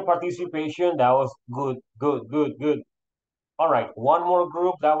for your participation. That was good, good, good, good. All right, one more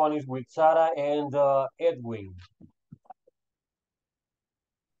group. That one is with Sarah and Edwin.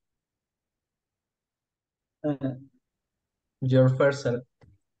 Your first self.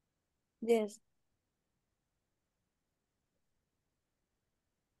 Yes.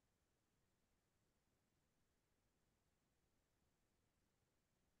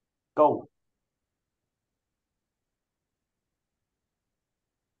 Go.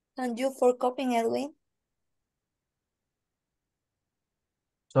 And you for copying, Edwin?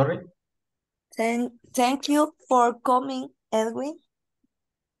 Sorry? Thank you for coming, Edwin.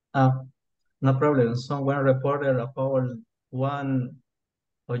 No problem. Someone reported a power one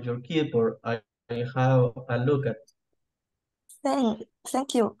of your keyboard. I have a look at.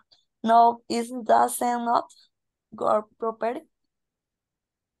 Thank you. No, it doesn't not go properly.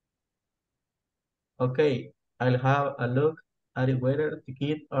 Okay, I'll have a look at it whether the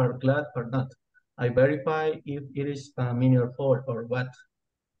kids are glad or not. I verify if it is a minor fault or what.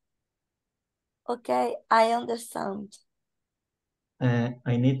 Okay, I understand.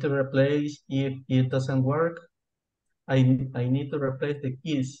 I need to replace if it doesn't work. I need to replace the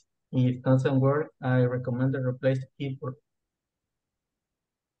keys. If it doesn't work, I recommend to replace the keyboard.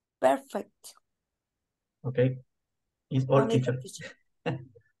 Perfect. Okay, it's all, Only teacher. that, teacher.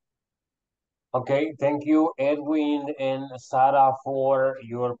 Okay, thank you, Edwin and Sarah, for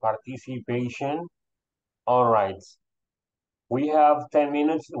your participation. All right. We have 10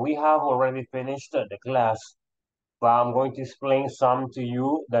 minutes. We have already finished the class, but I'm going to explain some to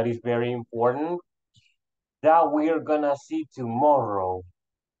you that is very important that we're gonna see tomorrow.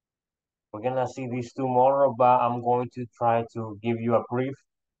 We're gonna see this tomorrow, but I'm going to try to give you a brief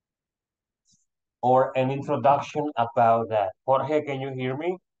or an introduction about that. Jorge, can you hear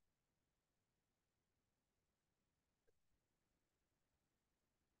me?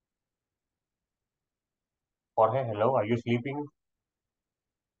 Jorge, hello, are you sleeping?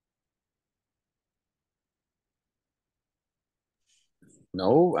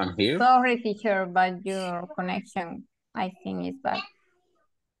 No, I'm here. Sorry, teacher, but your connection, I think, is bad.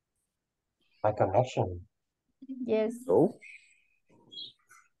 My connection. Yes. Oh,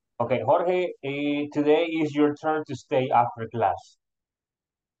 Okay, Jorge, today is your turn to stay after class.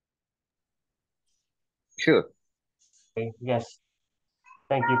 sure. Okay, yes.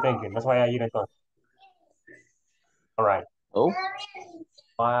 Thank you, thank you. That's why I didn't talk. All right. Oh,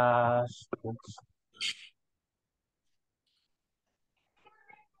 Oops.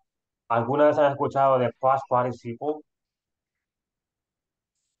 ¿Alguna vez han escuchado de past participle?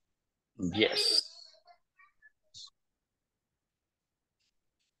 yes.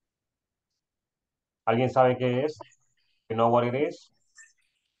 ¿Alguien sabe qué es? You know what it is?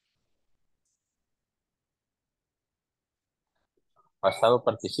 Pasado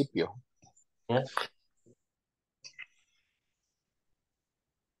participio. Yes.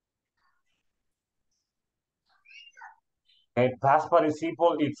 Okay, past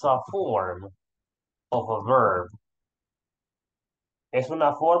participle, it's a form. of a verb. Es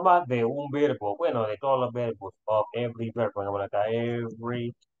una forma de un verbo, bueno, de todos los verbos, of every verb, pongamos acá,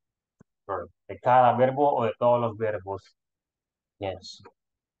 every verb, de cada verbo o de todos los verbos. Yes.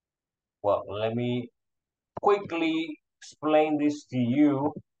 Well, let me quickly explain this to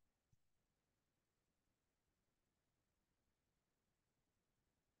you.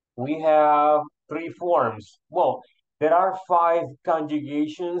 We have three forms. Well, there are 5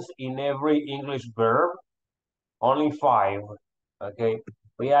 conjugations in every English verb. Only 5. Okay.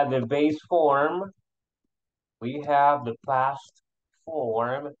 We have the base form. We have the past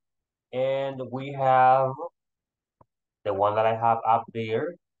form. And we have the one that I have up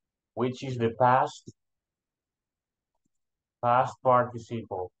there, which is the past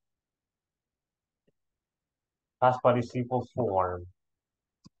participle. Past participle form.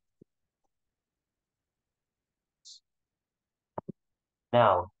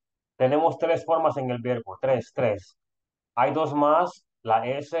 Now, tenemos 3 formas en el verbo. 3. Hay 2 más, la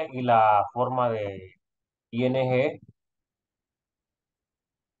S y la forma de ing.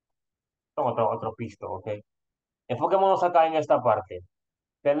 Otro pisto, ¿ok? Enfoquémonos acá en esta parte.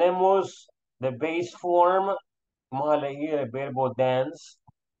 Tenemos the base form. Vamos a elegir el verbo dance.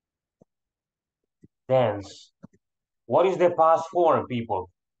 Dance. What is the past form,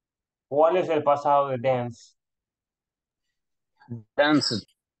 people? ¿Cuál es el pasado de dance? Danced.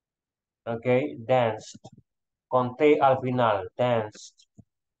 Ok, danced. Con T al final, danced.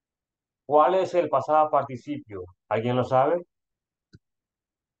 ¿Cuál es el pasado participio? ¿Alguien lo sabe?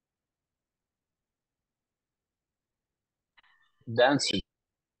 Danced.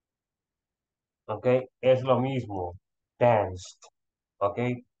 Ok, es lo mismo. Danced. Ok,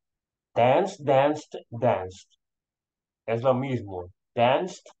 danced, danced, danced. Es lo mismo.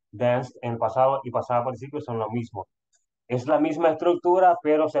 Danced, danced en pasado y pasado participio son lo mismo. Es la misma estructura,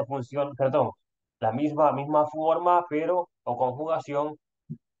 pero se funciona, perdón, la misma forma, pero, o conjugación,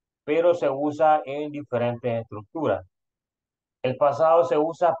 pero se usa en diferentes estructuras. El pasado se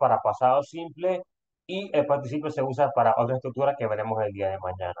usa para pasado simple y el participio se usa para otra estructura que veremos el día de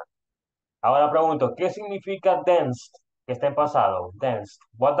mañana. Ahora pregunto, ¿qué significa danced que está en pasado? Danced.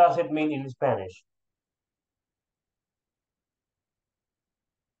 What does it mean in Spanish?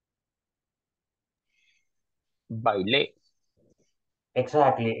 Bailé.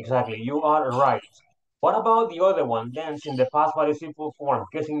 Exactly. You are right. What about the other one? Dance in the past participle form.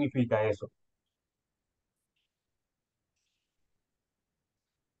 ¿Qué significa eso?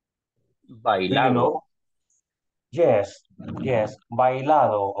 Do you Bailado. know? Yes.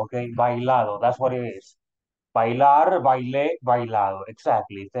 Bailado, okay? Bailado, that's what it is. Bailar, bailé, bailado.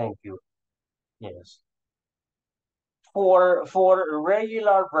 Exactly, thank you. Yes. For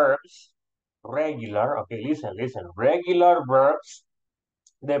regular verbs, okay, listen. Regular verbs,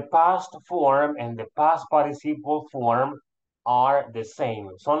 the past form and the past participle form are the same.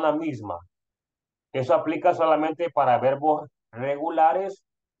 Son la misma. Eso aplica solamente para verbos regulares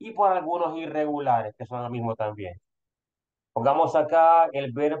y para algunos irregulares, que son lo mismo también. Pongamos acá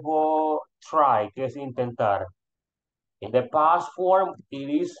el verbo try, que es intentar. In the past form, it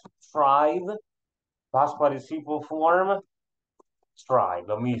is tried. Past participle form, try,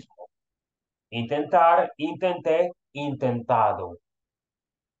 lo mismo. Intentar, intenté, intentado.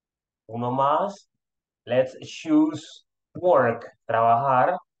 Uno más. Let's choose work,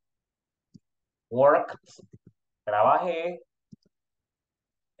 trabajar. Worked, trabajé.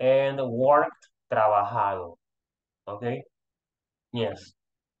 And worked, trabajado. ¿Ok? Yes.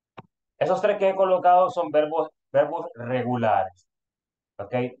 Esos 3 que he colocado son verbos regulares.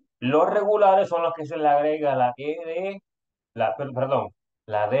 ¿Ok? Los regulares son los que se le agrega la ed, perdón,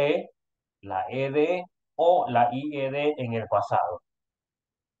 la d, la ed o la ied en el pasado.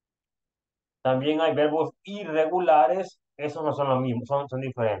 También hay verbos irregulares, esos no son los mismos, son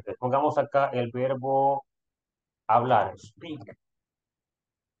diferentes. Pongamos acá el verbo hablar, speak.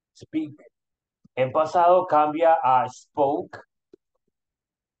 Speak. En pasado cambia a spoke,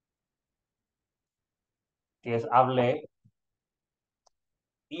 que es hablé.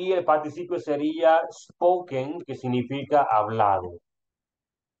 Y el participio sería spoken, que significa hablado.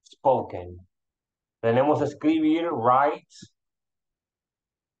 Spoken. Tenemos escribir, write.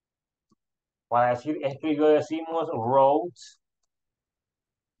 Para decir escribió decimos wrote.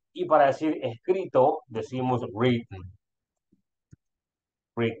 Y para decir escrito decimos written.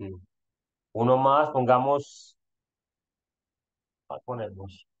 Written. Uno más, pongamos,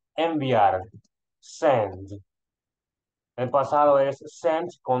 ponemos enviar, send. El pasado es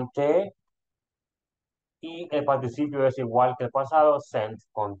sent con T y el participio es igual que el pasado, sent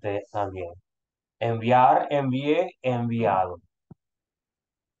con T también. Enviar, envié, enviado.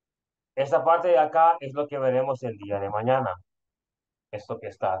 Esta parte de acá es lo que veremos el día de mañana. Esto que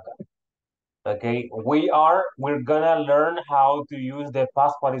está acá. Okay, we're gonna learn how to use the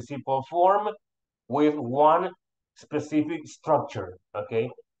past participle form with one specific structure.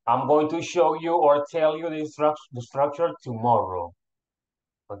 Okay, I'm going to show you or tell you the structure tomorrow.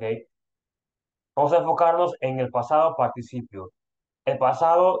 Okay, vamos a enfocarnos en el pasado participio. El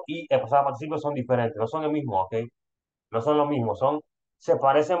pasado y el pasado participio son diferentes, no son lo mismo, ¿ok? No son lo mismo, se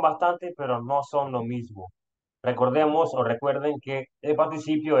parecen bastante, pero no son lo mismo. Recordemos o recuerden que el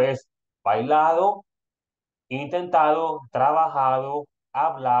participio es bailado, intentado, trabajado,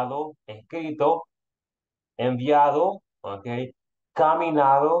 hablado, escrito, enviado, ¿ok?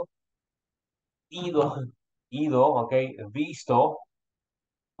 Caminado, ido, ¿ok? Visto,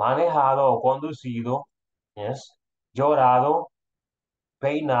 manejado o conducido, ¿yes? Llorado,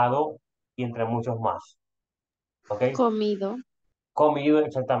 peinado y entre muchos más. ¿Ok? Comido. Comido,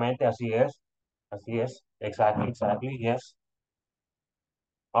 exactamente, así es. Así es. Exactly, yes.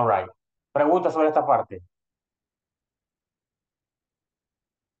 All right. Preguntas sobre esta parte.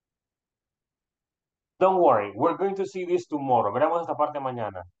 Don't worry, we're going to see this tomorrow. Veremos esta parte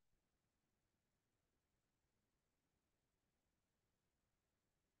mañana.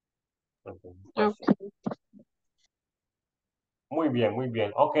 Okay. Muy bien, muy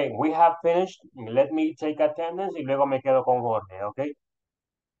bien. Okay, we have finished. Let me take attendance y luego me quedo con Jorge, ¿ok?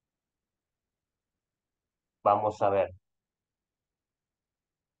 Vamos a ver.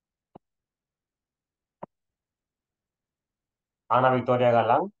 Ana Victoria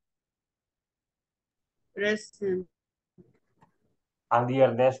Galán. Present. Andy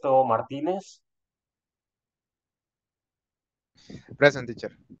Ernesto Martínez. Present,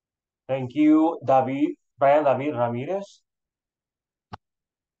 teacher. Thank you, Brian David Ramírez.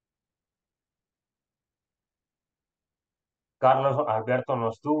 Carlos Alberto no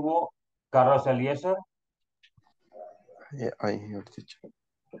estuvo. Carlos Eliezer. Yeah, I hear, teacher.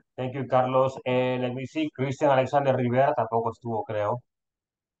 Thank you, Carlos. Let me see. Christian Alexander Rivera tampoco estuvo, creo.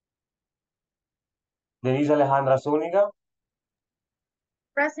 Denise Alejandra Zúñiga.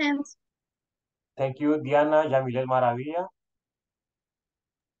 Present. Thank you. Diana Yamilet Maravilla.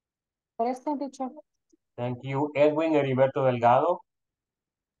 Present, teacher. Thank you. Edwin Heriberto Delgado.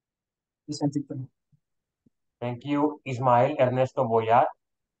 Present, teacher. Thank you. Ismael Ernesto Boyar.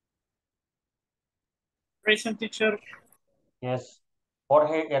 Present, teacher. Yes.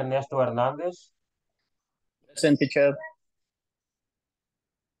 Jorge Ernesto Hernández. Present, teacher.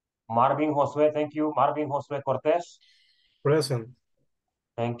 Marvin Josué. Thank you. Marvin Josué Cortés. Present.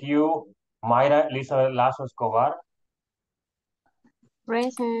 Thank you. Mayra Elizabeth Lazo Escobar.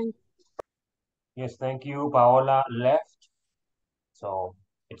 Present. Yes, thank you. Paola left. So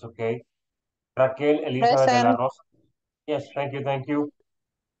it's okay. Raquel Elizabeth de la Present. Rosa. Yes, thank you, thank you.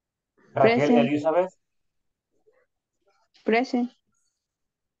 Raquel Present. Elizabeth. Present.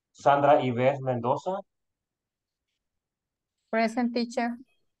 Sandra Ives Mendoza. Present, teacher.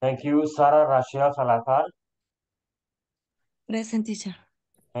 Thank you. Sara Rachel Salazar. Present, teacher.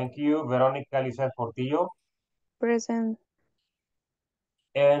 Thank you. Verónica Lizeth Portillo. Present.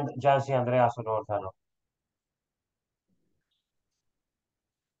 And Jancy Andrea Solórzano.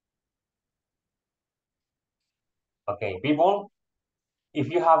 Okay, people, if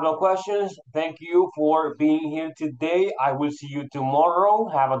you have no questions, thank you for being here today. I will see you tomorrow.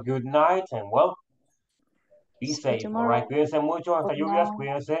 Have a good night and well, be safe. All right, cuídense mucho. Hasta lluvias,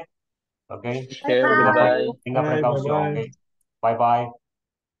 cuídense. Okay. Sure, bye. Tenga Bye, precaución, bye-bye. okay. Bye bye.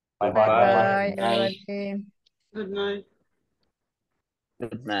 Bye bye. Bye bye. Bye, Bye. everybody. Good night.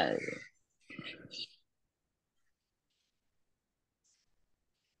 Good night.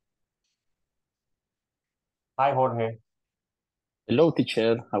 Hi, Jorge. Hello,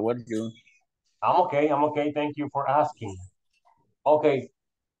 teacher. How are you? I'm okay. I'm okay. Thank you for asking. Okay.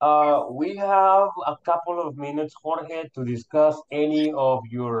 We have a couple of minutes, Jorge, to discuss any of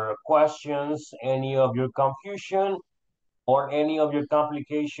your questions, any of your confusion, or any of your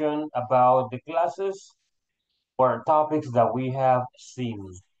complication about the classes or topics that we have seen.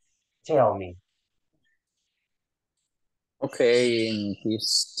 Tell me. Okay, in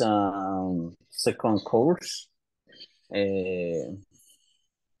this second course, I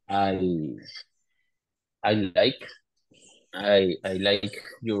I like I like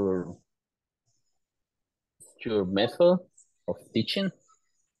your method of teaching,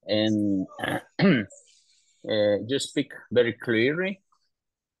 and you speak very clearly.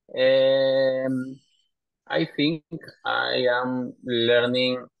 I think I am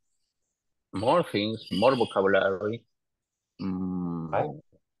learning more things, more vocabulary. Right.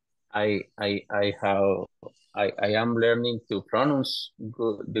 I am learning to pronounce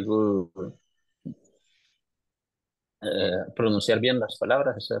pronunciar bien las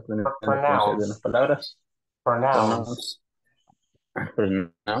palabras, estoy aprendiendo a pronunciar bien las palabras. Pronounce.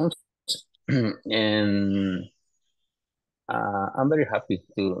 Pronounce. And I'm very happy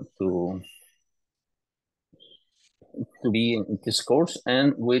to be in this course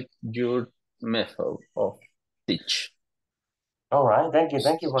and with your method of teach. All right, thank you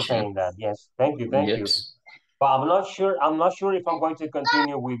for saying that. Yes, thank you. Yes. But I'm not sure if I'm going to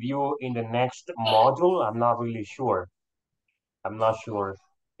continue with you in the next module. I'm not really sure. I'm not sure.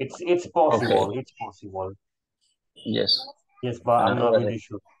 It's possible. Okay. It's possible. Yes. Yes, but I'm not Well, really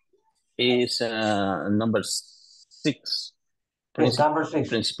sure. Is number 6. Yes, number 6.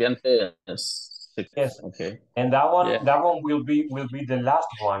 Principiante 6. Yes. Okay. And that one will be the last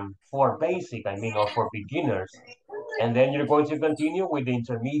one for basic, I mean, or for beginners. And then you're going to continue with the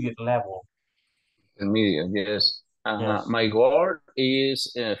intermediate level. Intermediate, yes. Yes. My goal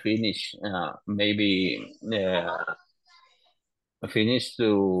is finish maybe finish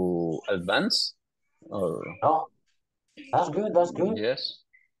to advance or that's good.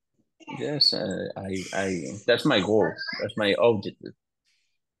 Yes, I that's my goal. That's my objective.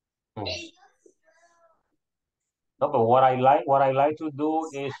 No, but what I like to do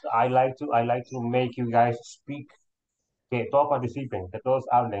is I like to make you guys speak, que todos participen, que todos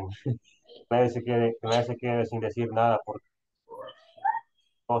hablen. Nadie se quede sin decir nada porque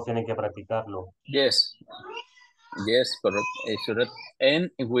todos tienen que practicarlo. Yes, correct. Correct. And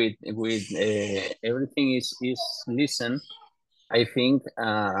with everything is listen. I think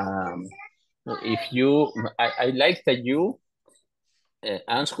if you, I like that you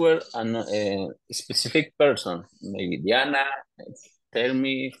answer a specific person, maybe Diana, tell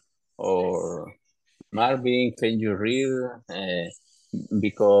me, or Marvin, can you read?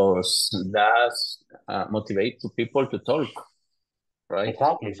 Because that's motivate to people to talk, right?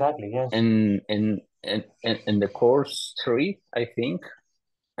 Exactly, yes. And the course 3, I think,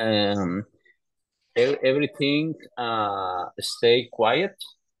 everything stay quiet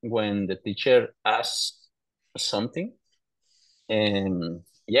when the teacher asks something, and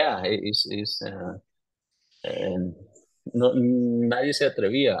yeah, no, nadie se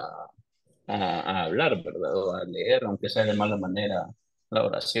atrevía a hablar, ¿verdad? O a leer, aunque sea de mala manera, la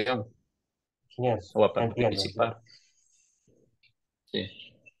oración. Yes, O a entiendo. participar. Sí.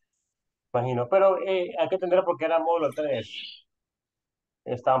 Imagino, pero hay que entender porque era módulo 3.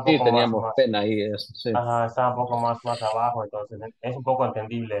 Está un Sí, poco teníamos más, pena ahí, eso, sí. ajá, está un poco más abajo, entonces es un poco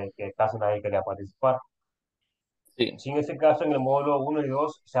entendible que casi nadie quería participar. Sí. Sí, en ese caso, en el módulo 1 y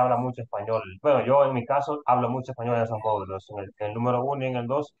 2 se habla mucho español. Bueno, yo en mi caso hablo mucho español en esos módulos. En el número 1 y en el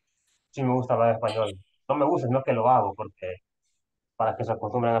 2 sí me gusta hablar español. No me gusta, no que lo hago, porque para que se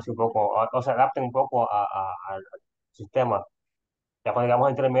acostumbren así un poco, o se adapten un poco al sistema. Ya cuando llegamos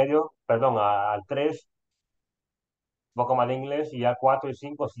a intermedio, perdón, al 3 un poco más de inglés, y ya 4 y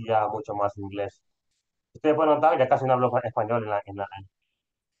 5 sí ya mucho más inglés. Ustedes pueden notar, ya casi no hablo español En la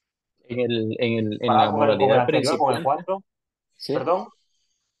comparado con el modalidad anterior, con el principiante. 4. Sí. Perdón.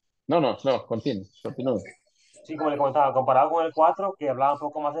 No, continúe. Sí, como le comentaba, comparado con el 4 que hablaba un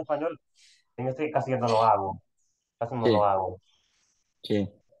poco más español, en este casi no lo hago. Casi no Sí. lo hago. Sí.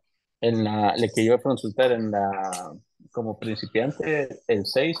 Le que iba a consultar como principiante, el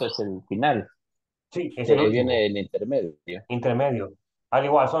 6 es el final. Sí, es Y el ahí último. viene el intermedio. Intermedio. Al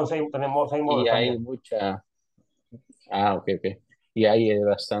igual, tenemos 6 Y módulos hay también. mucha... Ah, ok. Y hay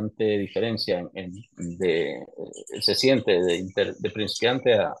bastante diferencia se siente de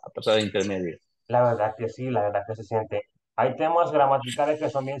principiante a pasar a intermedio. La verdad que sí, la verdad que se siente. Hay temas gramaticales que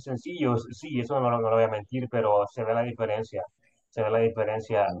son bien sencillos, sí, eso no lo voy a mentir, pero se ve la diferencia. Se ve la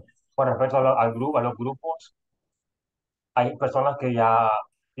diferencia con respecto al grupo, a los grupos. Hay personas que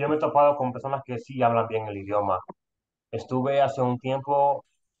yo me he topado con personas que sí hablan bien el idioma. Estuve hace un tiempo,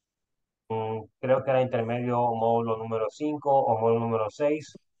 creo que era intermedio módulo número 5 o módulo número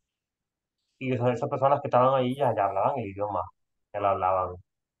 6, y esas personas que estaban ahí ya hablaban el idioma, ya lo hablaban.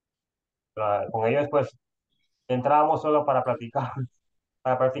 Con ellos, pues, entrábamos solo para practicar,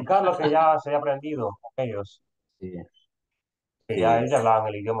 para practicar lo que ya se había aprendido con ellos, Sí. que ya Sí. ellos ya hablaban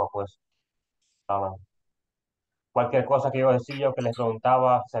el idioma, pues, hablaban. Cualquier cosa que yo decía o que les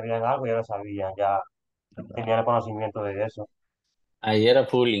preguntaba, sabían algo, ya lo sabían, ya tenían el conocimiento de eso. Ahí era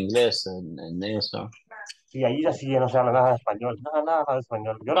full inglés en eso. Sí, ahí ya no se habla nada de español, nada de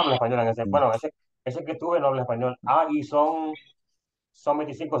español. Yo no hablo español en bueno, ese que tuve no habla español. Y son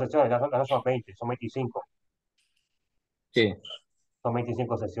 25 sesiones, ya no son 20, son 25. Sí. Son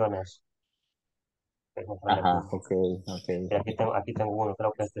 25 sesiones. Ajá, ok, ok. Y aquí tengo uno,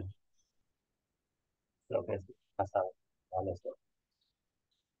 creo que es pasado.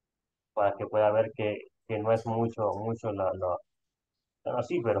 Para que pueda ver que no es mucho bueno,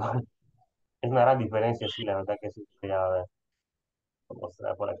 sí, pero es una gran diferencia, sí, la verdad que sí, quería ver,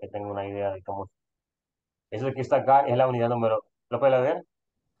 mostrar para que tenga una idea de cómo. Eso que está acá es la unidad número, ¿lo puede ver?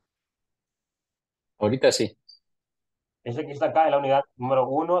 Ahorita sí. Eso que está acá es la unidad número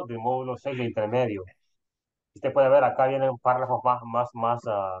 1 del módulo 6 de intermedio. Usted puede ver, acá vienen párrafos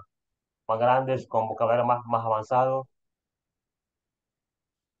más grandes, con vocabulario más avanzado.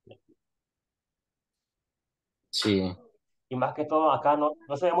 Sí. Y más que todo, acá no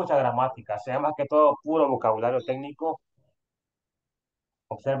se ve mucha gramática, se ve más que todo puro vocabulario técnico.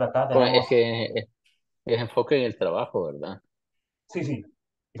 Observe, acá Es tenemos, que es enfoque en el trabajo, ¿verdad? sí,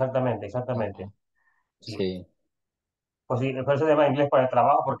 exactamente. Ajá. Sí. Sí, Pues sí, por eso se llama inglés para el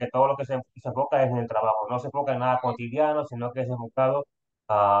trabajo, porque todo lo que se enfoca es en el trabajo. No se enfoca en nada cotidiano, sino que es enfocado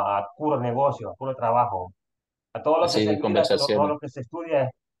a puro negocio, a puro trabajo. A todo lo que se sí, mira, todo conversaciones. lo que se estudia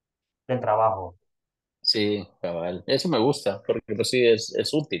es del trabajo. Sí, cabal. Eso me gusta, porque pues sí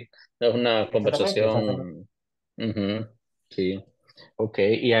es útil. Es una Exactamente. conversación. Ujú, sí. Ok.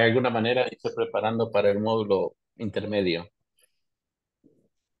 ¿Y hay alguna manera de irse preparando para el módulo intermedio?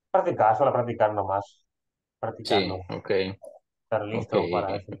 Practicar, solo practicar nomás. Sí, Practicarlo. ok. Estar Ok, listo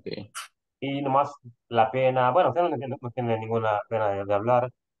para eso. ok. Y nomás la pena, bueno, usted no tiene ninguna pena de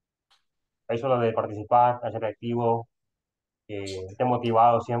hablar. Hay solo de participar, hacer activo, esté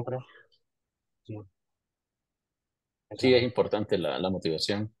motivado siempre. Sí, eso Sí, es no. importante la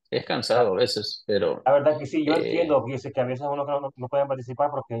motivación. Es La, cansado a veces, pero la verdad que sí, yo eh, entiendo, fíjese que a veces uno que no pueden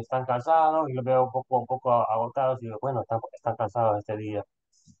participar porque están cansados y los veo un poco agotados y digo, bueno, están cansados este día.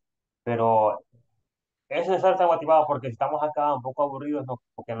 Pero es necesario estar motivados porque si estamos acá un poco aburridos,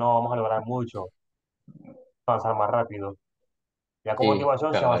 porque no vamos a lograr mucho, avanzar más rápido. Ya con sí,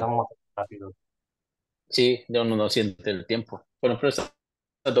 motivación sí cabal. avanzamos más rápido. Sí, yo no siente el tiempo. Bueno, pero estas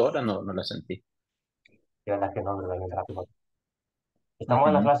 2 horas no la sentí. Y la verdad que no, verdad, bien rápido. Estamos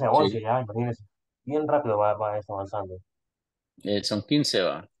en la Ujú, clase 11 sí. ya, imagínense. Bien rápido va esto avanzando. Son 15,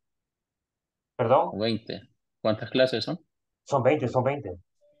 va, ¿Perdón? o 20. ¿Cuántas clases son? Son 20.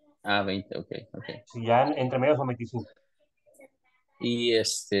 Ah, 20, ok, ok. Si ya entre medio son 25. Y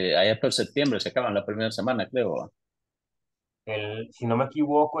allá por septiembre se acaban la primera semana, creo. ¿Va? Si no me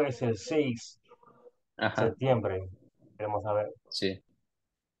equivoco, es el 6 de Ajá, septiembre. Queremos saber. sí.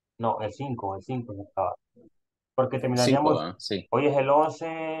 No, el cinco se acaba. Porque 5, terminaríamos, ¿va? Sí, hoy es el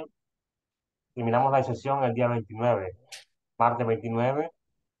 11, terminamos la sesión el día 29, martes 29,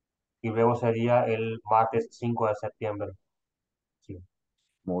 y luego sería el martes 5 de septiembre. Sí,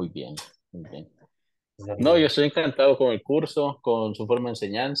 muy bien, muy bien. No, sería. yo estoy encantado con el curso, con su forma de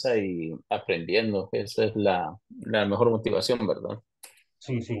enseñanza y aprendiendo. Esa es la mejor motivación, ¿verdad?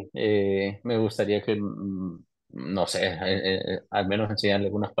 Sí, sí, Me gustaría que, no sé, al menos enseñarle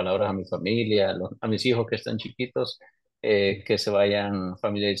algunas palabras a mi familia, a mis hijos que están chiquitos, sí. que se vayan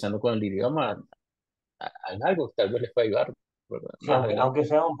familiarizando con el idioma, en algo tal vez les pueda ayudar, ¿verdad? Sí, Más aunque adelante.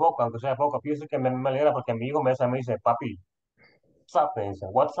 sea un poco, aunque sea poco, pienso que me alegra porque mi hijo me dice, papi, WhatsApp, me dice,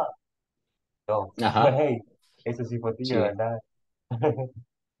 WhatsApp. Yo, Ajá, hey, eso sí fue tío, sí, ¿verdad?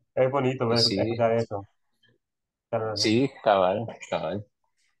 Es bonito ver, sí, escuchar eso. Pero, sí, cabal, cabal.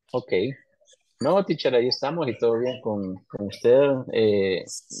 Ok. No, teacher, ahí estamos y todo bien con usted.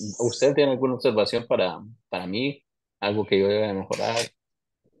 ¿Usted tiene alguna observación para mí? ¿Algo que yo deba mejorar?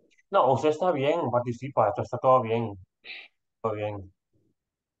 no, usted está bien, participa, esto está todo bien, todo bien.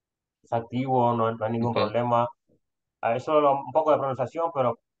 Es activo, no hay ningún Ok. problema. A eso un poco de pronunciación,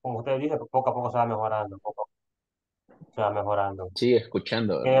 pero como usted dice, poco a poco se va mejorando, poco a poco se va mejorando. Sigue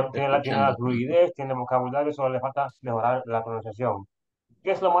escuchando, ¿verdad? Tiene la Escuchando. Ujú. fluidez, tiene vocabulario, solo le falta mejorar la pronunciación.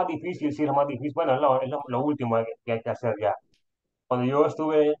 ¿Qué es lo más difícil? Sí, lo más difícil. Bueno, no, es lo último que hay que hacer ya. Cuando yo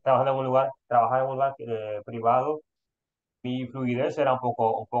estuve trabajando en un lugar privado, mi fluidez era un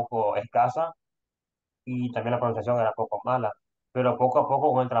poco escasa y también la pronunciación era un poco mala. Pero poco a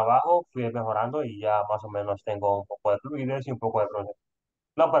poco con el trabajo fui mejorando y ya más o menos tengo un poco de fluidez y un poco de pronunciación.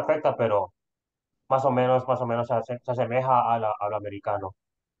 No perfecta, pero más o menos se asemeja a lo americano.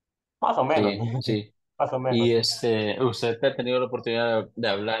 Más o menos, Sí, sí. más o menos, Y sí. ¿usted ha tenido la oportunidad de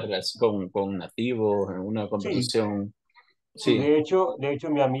hablar así con nativos en una Sí, conversación? sí, Sí. de hecho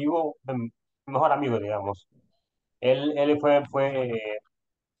mi amigo, mejor amigo, digamos, él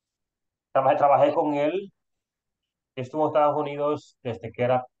trabajé con él, estuvo en Estados Unidos desde que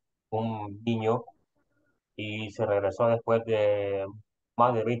era un niño y se regresó después de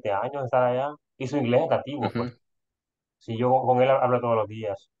más de 20 años de estar allá. Y su inglés es nativo, pues. Ujú. Si yo con él hablo todos los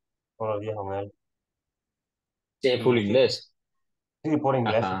días con él. Sí, full Y sí, inglés. sí, por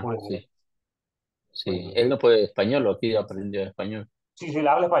inglés, sí, Ajá, por inglés. sí, Por sí. inglés. Él no puede español, o aquí aprendió español. Sí, sí, le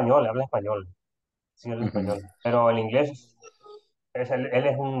habla español, le habla español. Sí, habla Ujú. español. Pero el inglés, él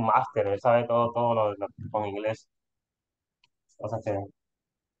es un máster, él sabe todo con inglés. O sea que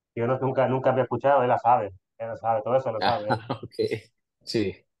yo nunca había escuchado, él la sabe, todo eso lo Ah, sabe él. ok.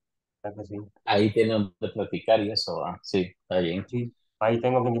 Sí, Claro que sí. ahí tiene donde practicar y eso, sí, está bien. Sí, ahí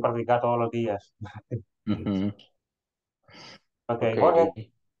tengo que practicar todos los días. Ujú. Ok, Ok, Jorge.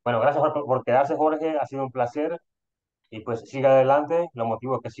 Bueno, gracias por quedarse, Jorge. Ha sido un placer. Y pues siga adelante. Lo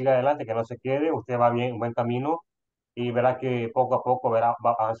motivo es que siga adelante, que no se quede. Usted va bien, un buen camino. Y verá que poco a poco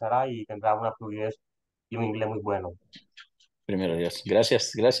avanzará y tendrá una fluidez y un inglés muy bueno. primero Dios.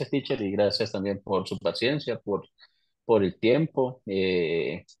 Gracias, gracias, teacher, y gracias también por su paciencia, por el tiempo.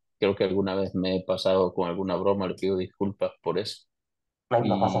 Creo que alguna vez me he pasado con alguna broma, le pido disculpas por eso. No,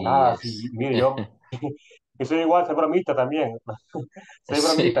 no pasa Y nada. Sí, mire, yo soy igual, soy bromista también. Soy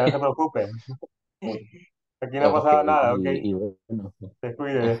bromista, no se sí, preocupe. Aquí no ha ok, pasado nada, ok. y bueno,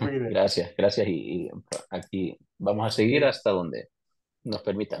 Descuide, descuide. gracias, gracias, y aquí vamos a seguir Sí, hasta donde nos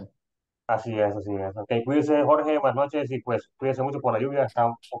permitan. así es, así es. Ok, cuídese, Jorge, buenas noches y pues cuídese mucho por la lluvia. Está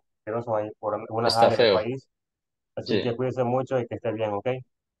un poco asqueroso ahí por algunas Está áreas del feo, país. Así sí, que cuídese mucho y que esté bien, ok?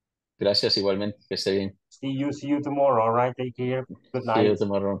 gracias igualmente, que esté bien. See you tomorrow, all right? Take care. Good See night. you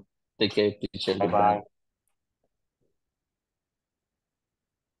tomorrow. Take care, teacher. Bye bye. Goodbye.